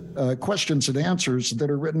that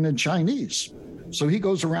are written in Chinese. So he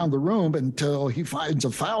goes around the room until he finds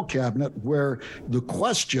a file cabinet where the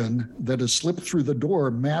question that is slipped through the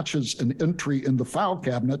door matches an entry in the file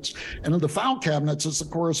cabinets. And in the file cabinets is the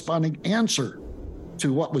corresponding answer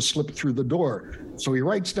to what was slipped through the door. So he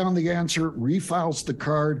writes down the answer, refiles the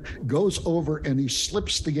card, goes over, and he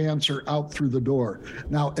slips the answer out through the door.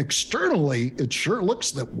 Now, externally, it sure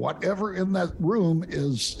looks that whatever in that room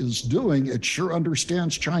is doing, it sure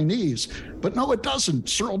understands Chinese. But no, it doesn't.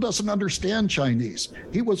 Searle doesn't understand Chinese.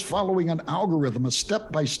 He was following an algorithm, a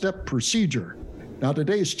step-by-step procedure. Now,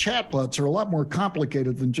 today's chatbots are a lot more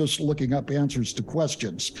complicated than just looking up answers to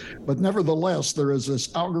questions. But nevertheless, there is this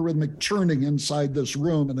algorithmic churning inside this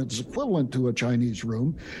room, and it's equivalent to a Chinese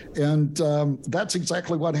room. And that's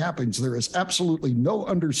exactly what happens. There is absolutely no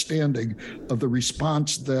understanding of the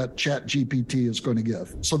response that ChatGPT is going to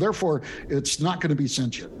give. So therefore, it's not going to be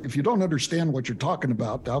sentient. If you don't understand what you're talking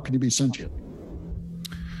about, how can you be sentient?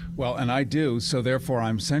 Well, and I do, so therefore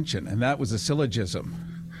I'm sentient. And that was a syllogism.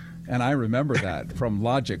 And I remember that from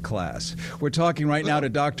logic class. We're talking right now to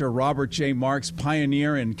Dr. Robert J. Marks,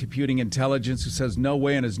 pioneer in computing intelligence, who says no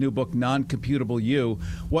way in his new book, Non-Computable You,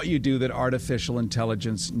 what you do that artificial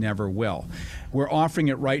intelligence never will. We're offering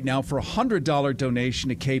it right now for a $100 donation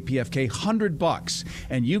to KPFK, $100,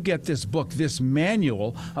 and you get this book, this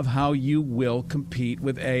manual of how you will compete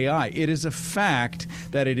with AI. It is a fact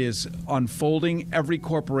that it is unfolding. Every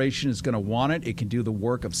corporation is going to want it. It can do the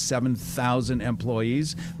work of 7,000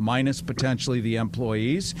 employees, minus potentially the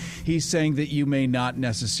employees. He's saying that you may not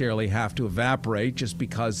necessarily have to evaporate just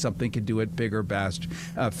because something can do it bigger,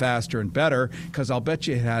 faster, and better, because I'll bet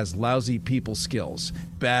you it has lousy people skills,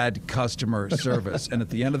 bad customer service. And at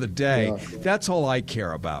the end of the day, that's all I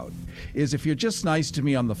care about, is if you're just nice to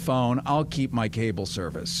me on the phone, I'll keep my cable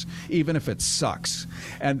service, even if it sucks.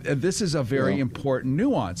 And this is a very important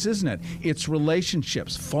nuance, isn't it? It's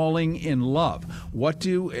relationships, falling in love. What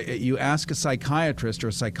do you ask a psychiatrist or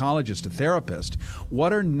a psychologist, a therapist,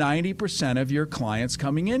 what are 90% of your clients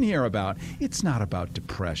coming in here about? It's not about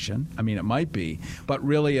depression. I mean, it might be, but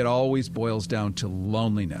really it always boils down to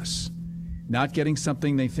loneliness. Not getting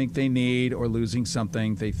something they think they need or losing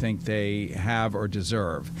something they think they have or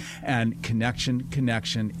deserve. And connection,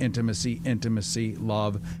 intimacy,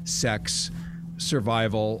 love, sex,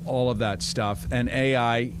 survival, all of that stuff. And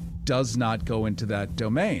AI does not go into that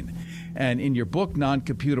domain. And in your book,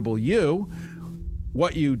 Non-Computable You,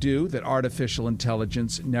 what you do that artificial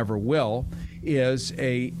intelligence never will is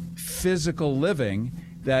a physical living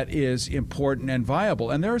that is important and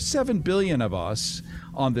viable. And there are 7 billion of us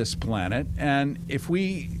on this planet, and if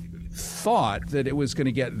we thought that it was going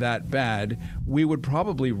to get that bad, we would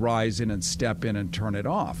probably rise in and step in and turn it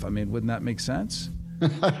off. I mean, wouldn't that make sense?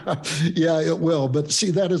 Yeah, it will. But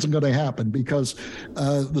see, that isn't going to happen because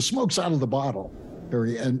the smoke's out of the bottle,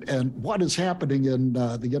 Harry. And what is happening in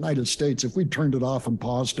the United States, if we turned it off and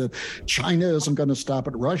paused it, China isn't going to stop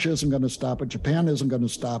it, Russia isn't going to stop it, Japan isn't going to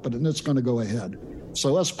stop it, and it's going to go ahead.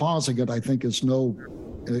 So us pausing it, I think, is not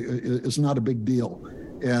a big deal.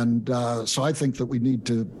 And so I think that we need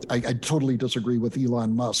to, I totally disagree with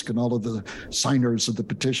Elon Musk and all of the signers of the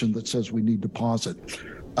petition that says we need to pause it.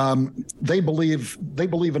 They believe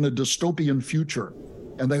in a dystopian future,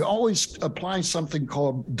 and they always apply something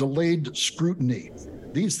called delayed scrutiny.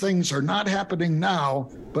 These things are not happening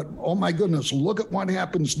now, but oh my goodness, look at what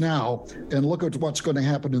happens now and look at what's going to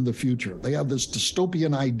happen in the future. They have this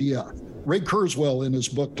dystopian idea. Ray Kurzweil in his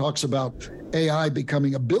book talks about AI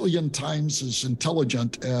becoming 1 billion times as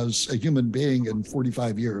intelligent as a human being in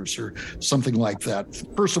 45 years or something like that.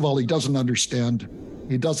 First of all, he doesn't understand.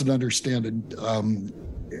 He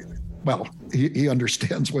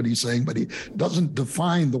understands what he's saying, but he doesn't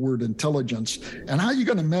define the word intelligence. And how are you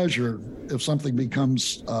going to measure if something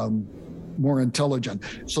becomes more intelligent?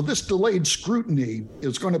 So this delayed scrutiny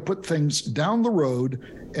is going to put things down the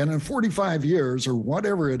road. And in 45 years or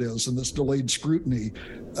whatever it is in this delayed scrutiny,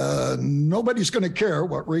 nobody's going to care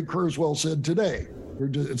what Ray Kurzweil said today.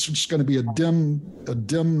 It's just going to be a dim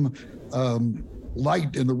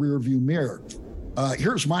light in the rearview mirror.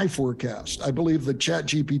 Here's my forecast. I believe that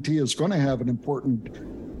ChatGPT is going to have an important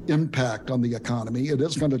impact on the economy. It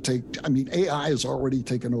is going to take, AI has already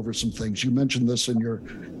taken over some things. You mentioned this in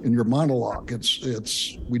your monologue.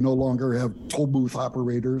 We no longer have toll booth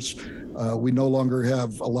operators. We no longer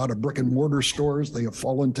have a lot of brick and mortar stores. They have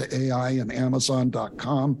fallen to AI and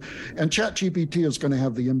Amazon.com. And ChatGPT is going to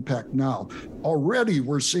have the impact now. Already,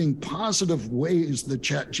 we're seeing positive ways that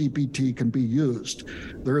ChatGPT can be used.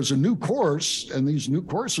 There is a new course, and these new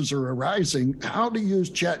courses are arising, how to use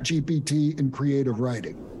ChatGPT in creative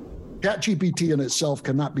writing. ChatGPT in itself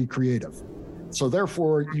cannot be creative. So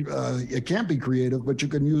therefore, it can't be creative, but you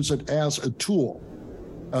can use it as a tool.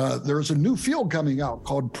 There's a new field coming out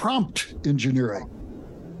called prompt engineering.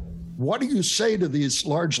 What do you say to these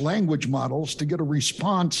large language models to get a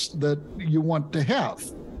response that you want to have?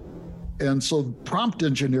 And so prompt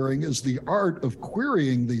engineering is the art of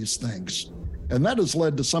querying these things. And that has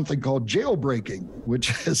led to something called jailbreaking,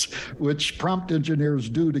 which prompt engineers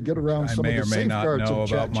do to get around some of the safeguards of ChatGPT. I may or may not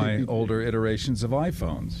know about my older iterations of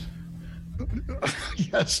iPhones.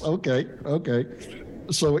 Yes, okay.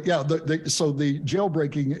 So yeah, so the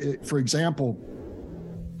jailbreaking, for example,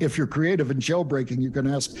 if you're creative in jailbreaking, you can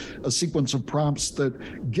ask a sequence of prompts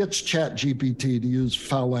that gets ChatGPT to use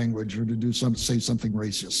foul language or to say something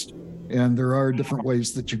racist. And there are different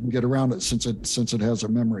ways that you can get around it since it has a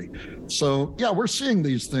memory. So yeah, we're seeing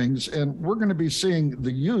these things, and we're going to be seeing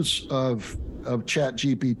the use of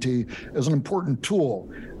ChatGPT as an important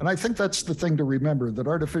tool. And I think that's the thing to remember, that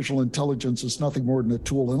artificial intelligence is nothing more than a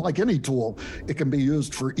tool. And like any tool, it can be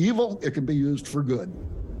used for evil, it can be used for good.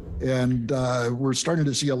 And we're starting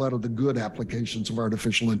to see a lot of the good applications of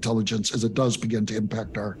artificial intelligence as it does begin to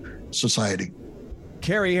impact our society.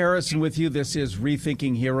 Carrie Harrison with you. This is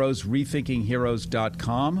Rethinking Heroes,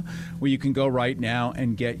 rethinkingheroes.com, where you can go right now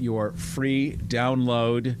and get your free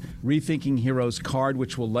download Rethinking Heroes card,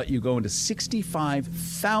 which will let you go into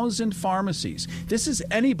 65,000 pharmacies. This is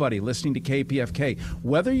anybody listening to KPFK,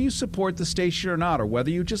 whether you support the station or not, or whether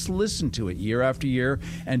you just listen to it year after year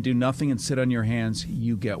and do nothing and sit on your hands,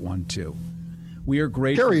 you get one too. We are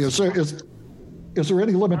grateful. Carrie, is there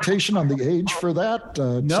any limitation on the age for that?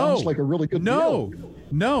 No. Sounds like a really good deal.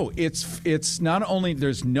 No, it's not only,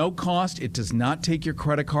 there's no cost, it does not take your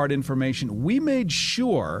credit card information. We made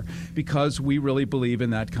sure, because we really believe in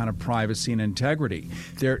that kind of privacy and integrity,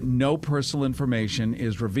 no personal information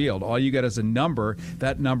is revealed. All you get is a number.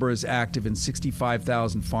 That number is active in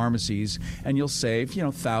 65,000 pharmacies, and you'll save,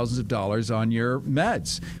 thousands of dollars on your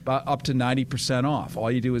meds, about up to 90% off.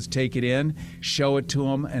 All you do is take it in, show it to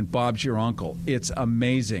them, and Bob's your uncle. It's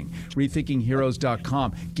amazing.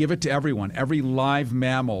 RethinkingHeroes.com. Give it to everyone, every live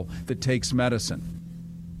mammal that takes medicine.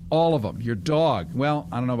 All of them. Your dog. Well,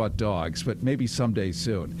 I don't know about dogs, but maybe someday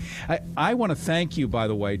soon. I want to thank you, by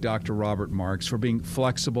the way, Dr. Robert Marks, for being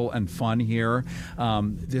flexible and fun here.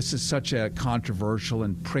 This is such a controversial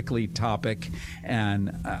and prickly topic,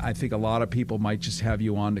 and I think a lot of people might just have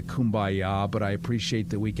you on to kumbaya, but I appreciate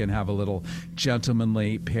that we can have a little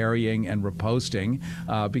gentlemanly parrying and riposting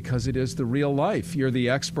because it is the real life. You're the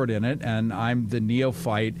expert in it, and I'm the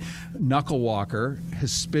neophyte knuckle walker,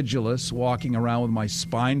 hispidulous, walking around with my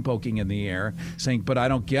spine poking in the air, saying, but I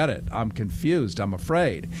don't get it. I'm confused. I'm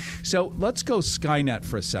afraid. So let's go Skynet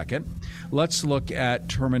for a second. Let's look at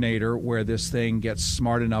Terminator, where this thing gets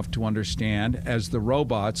smart enough to understand, as the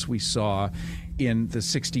robots we saw in the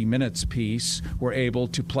 60 Minutes piece were able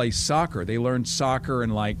to play soccer. They learned soccer in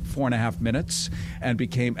like 4.5 minutes and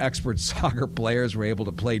became expert soccer players, were able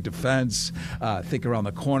to play defense, think around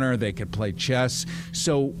the corner, they could play chess.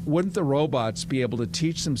 So wouldn't the robots be able to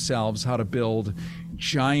teach themselves how to build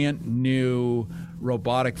giant new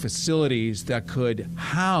robotic facilities that could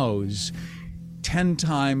house 10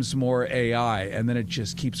 times more AI, and then it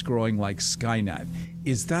just keeps growing like Skynet?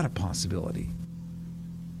 Is that a possibility?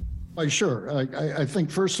 Sure. I think,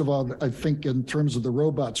 first of all, I think in terms of the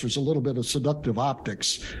robots, there's a little bit of seductive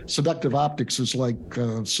optics. Seductive optics is like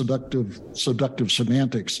seductive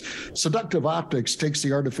semantics. Seductive optics takes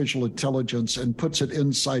the artificial intelligence and puts it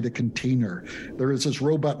inside a container. There is this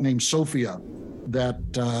robot named Sophia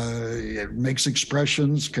that makes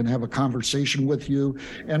expressions, can have a conversation with you,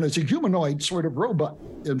 and it's a humanoid sort of robot.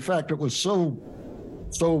 In fact, it was so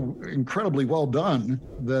incredibly well done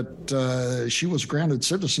that she was granted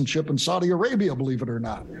citizenship in Saudi Arabia, believe it or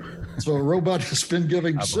not. So a robot has been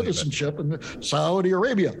given citizenship in Saudi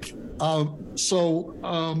Arabia. But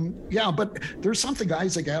there's something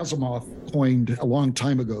Isaac Asimov coined a long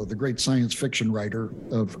time ago, the great science fiction writer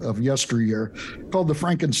of yesteryear, called the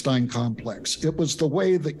Frankenstein complex. It was the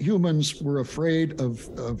way that humans were afraid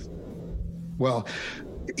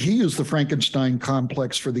he used the Frankenstein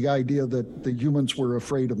complex for the idea that the humans were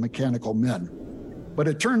afraid of mechanical men. But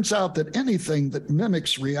it turns out that anything that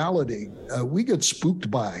mimics reality, we get spooked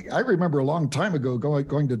by. I remember a long time ago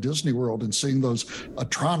going to Disney World and seeing those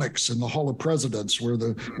Atronics in the Hall of Presidents where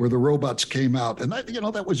the robots came out, and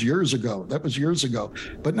that was years ago.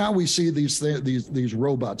 But now we see these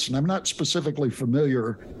robots, and I'm not specifically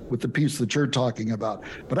familiar with the piece that you're talking about,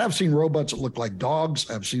 but I've seen robots that look like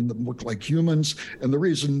dogs. I've seen them look like humans, and the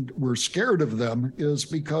reason we're scared of them is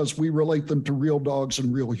because we relate them to real dogs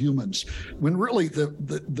and real humans, when really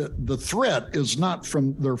the threat is not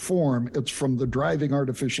from their form, it's from the driving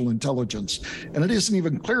artificial intelligence. And it isn't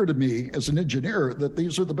even clear to me as an engineer that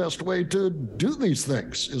these are the best way to do these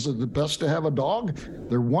things. Is it the best to have a dog?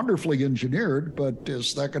 They're wonderfully engineered, but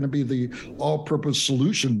is that going to be the all-purpose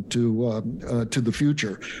solution to the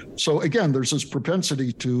future? So again, there's this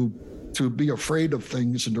propensity to be afraid of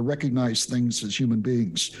things and to recognize things as human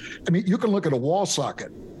beings. I mean, you can look at a wall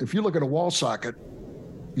socket. If you look at a wall socket,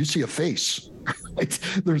 you see a face. Right?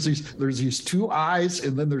 There's these two eyes,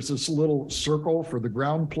 and then there's this little circle for the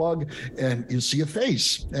ground plug, and you see a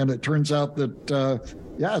face. And it turns out that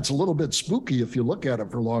it's a little bit spooky if you look at it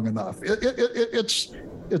for long enough.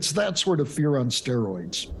 It's that sort of fear on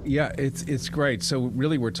steroids. Yeah, it's great. So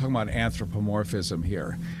really, we're talking about anthropomorphism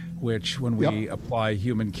here, which when we apply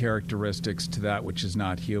human characteristics to that which is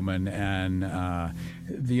not human, and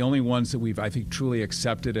the only ones that we've, I think, truly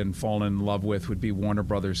accepted and fallen in love with would be Warner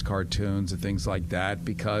Brothers cartoons and things like that,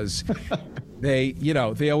 because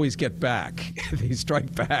they always get back. They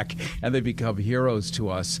strike back, and they become heroes to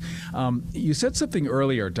us. You said something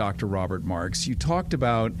earlier, Dr. Robert Marks. You talked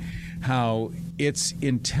about how it's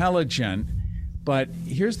intelligent, but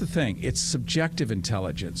here's the thing. It's subjective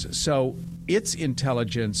intelligence. So its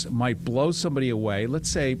intelligence might blow somebody away. Let's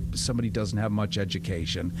say somebody doesn't have much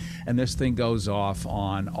education, and this thing goes off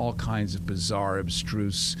on all kinds of bizarre,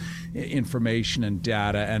 abstruse information and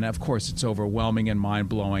data, and of course it's overwhelming and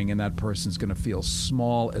mind-blowing, and that person's going to feel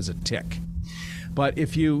small as a tick. But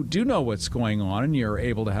if you do know what's going on and you're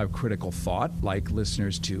able to have critical thought, like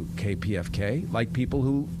listeners to KPFK, like people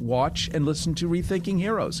who watch and listen to Rethinking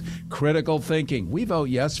Heroes, critical thinking, we vote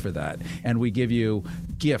yes for that, and we give you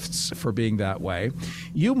gifts for being that way.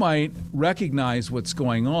 You might recognize what's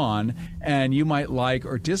going on, and you might like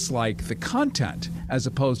or dislike the content as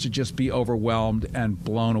opposed to just be overwhelmed and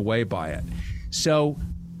blown away by it. So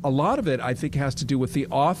a lot of it, I think, has to do with the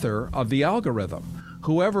author of the algorithm.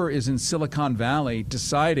 Whoever is in Silicon Valley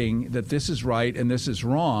deciding that this is right and this is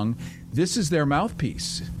wrong, this is their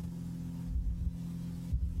mouthpiece.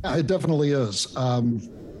 Yeah, it definitely is. I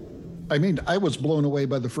mean, I was blown away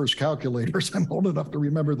by the first calculators. I'm old enough to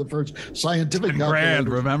remember the first scientific calculators.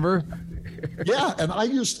 Remember? Yeah, and I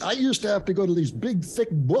used to have to go to these big,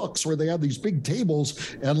 thick books where they had these big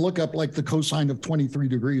tables and look up like the cosine of 23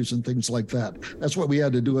 degrees and things like that. That's what we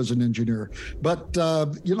had to do as an engineer. But,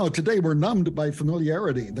 today we're numbed by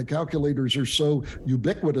familiarity. The calculators are so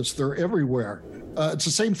ubiquitous, they're everywhere. It's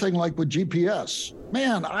the same thing like with GPS.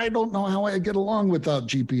 Man, I don't know how I get along without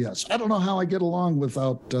GPS. I don't know how I get along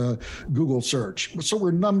without Google search. So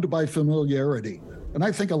we're numbed by familiarity. And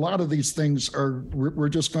I think a lot of these things we're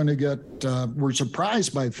just going to get, we're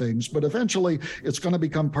surprised by things, but eventually it's going to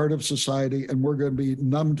become part of society and we're going to be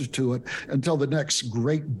numbed to it until the next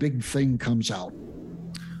great big thing comes out.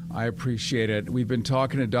 I appreciate it. We've been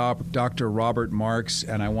talking to Dr. Robert Marks,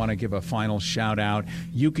 and I want to give a final shout out.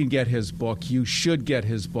 You can get his book. You should get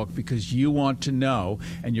his book because you want to know,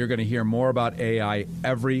 and you're going to hear more about AI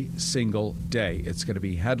every single day. It's going to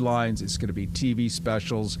be headlines. It's going to be TV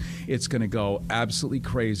specials. It's going to go absolutely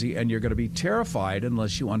crazy, and you're going to be terrified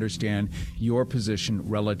unless you understand your position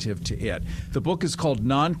relative to it. The book is called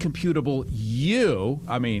Non-Computable You.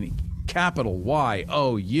 Capital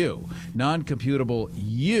Y-O-U, Non-Computable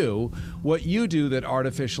You, What You Do That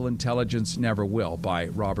Artificial Intelligence Never Will, by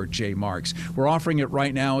Robert J. Marks. We're offering it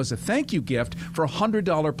right now as a thank you gift for a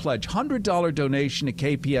 $100 pledge, $100 donation to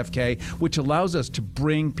KPFK, which allows us to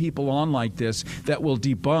bring people on like this that will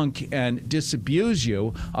debunk and disabuse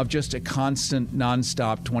you of just a constant,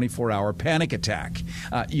 nonstop, 24-hour panic attack.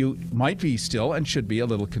 You might be still and should be a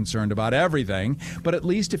little concerned about everything, but at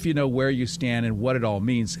least if you know where you stand and what it all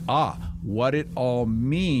means, what it all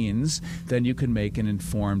means, then you can make an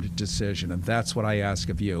informed decision. And that's what I ask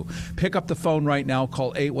of you. Pick up the phone right now.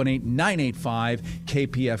 Call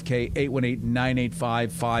 818-985-KPFK,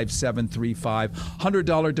 818-985-5735.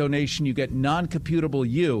 $100 donation. You get Non-Computable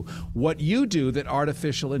You, What You Do That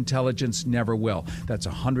Artificial Intelligence Never Will. That's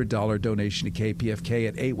a $100 donation to KPFK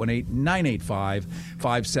at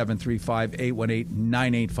 818-985-5735,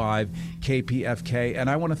 818-985-KPFK. And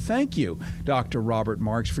I want to thank you, Dr. Robert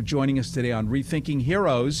Marks, for joining us today on Rethinking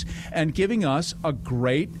Heroes and giving us a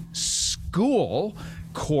great school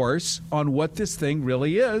course on what this thing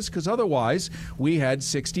really is, because otherwise we had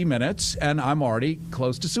 60 minutes and I'm already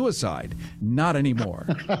close to suicide. Not anymore.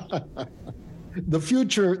 The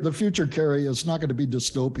future, Kerry, is not going to be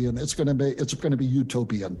dystopian. It's going to be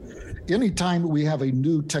utopian. Anytime we have a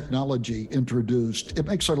new technology introduced, it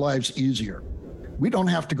makes our lives easier. We don't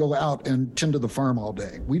have to go out and tend to the farm all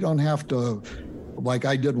day. We don't have to, like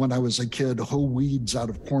I did when I was a kid, hoe weeds out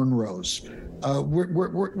of cornrows.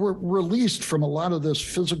 We're released from a lot of this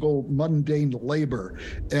physical, mundane labor.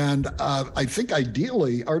 And I think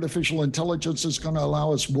ideally, artificial intelligence is going to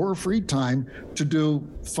allow us more free time to do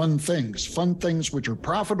fun things which are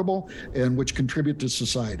profitable and which contribute to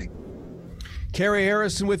society. Carrie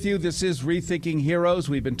Harrison with you. This is Rethinking Heroes.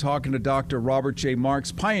 We've been talking to Dr. Robert J. Marks,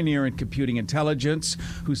 pioneer in computing intelligence,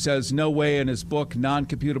 who says no way in his book,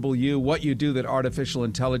 Non-Computable You, What You Do That Artificial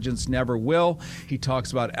Intelligence Never Will. He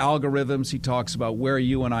talks about algorithms. He talks about where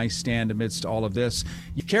you and I stand amidst all of this.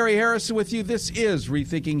 Carrie Harrison with you. This is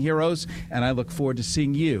Rethinking Heroes, and I look forward to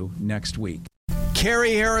seeing you next week.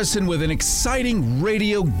 Carrie Harrison with an exciting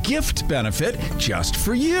radio gift benefit just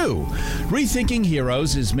for you. Rethinking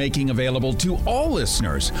Heroes is making available to all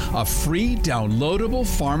listeners a free downloadable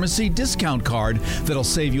pharmacy discount card that'll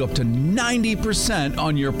save you up to 90%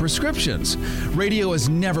 on your prescriptions. Radio has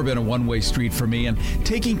never been a one-way street for me, and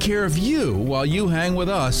taking care of you while you hang with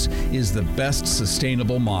us is the best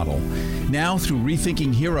sustainable model. Now, through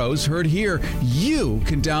Rethinking Heroes, heard here, you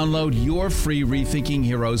can download your free Rethinking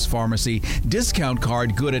Heroes pharmacy discount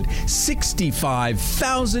card good at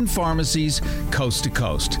 65,000 pharmacies coast to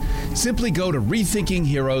coast. Simply go to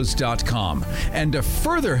rethinkingheroes.com. And to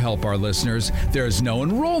further help our listeners, there's no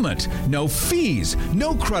enrollment, no fees,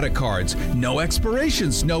 no credit cards, no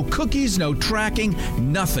expirations, no cookies, no tracking,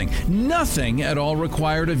 nothing at all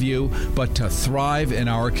required of you but to thrive in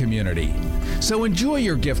our community. So enjoy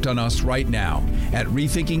your gift on us right now at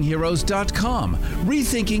rethinkingheroes.com.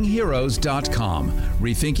 Rethinkingheroes.com.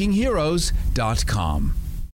 Rethinkingheroes.com.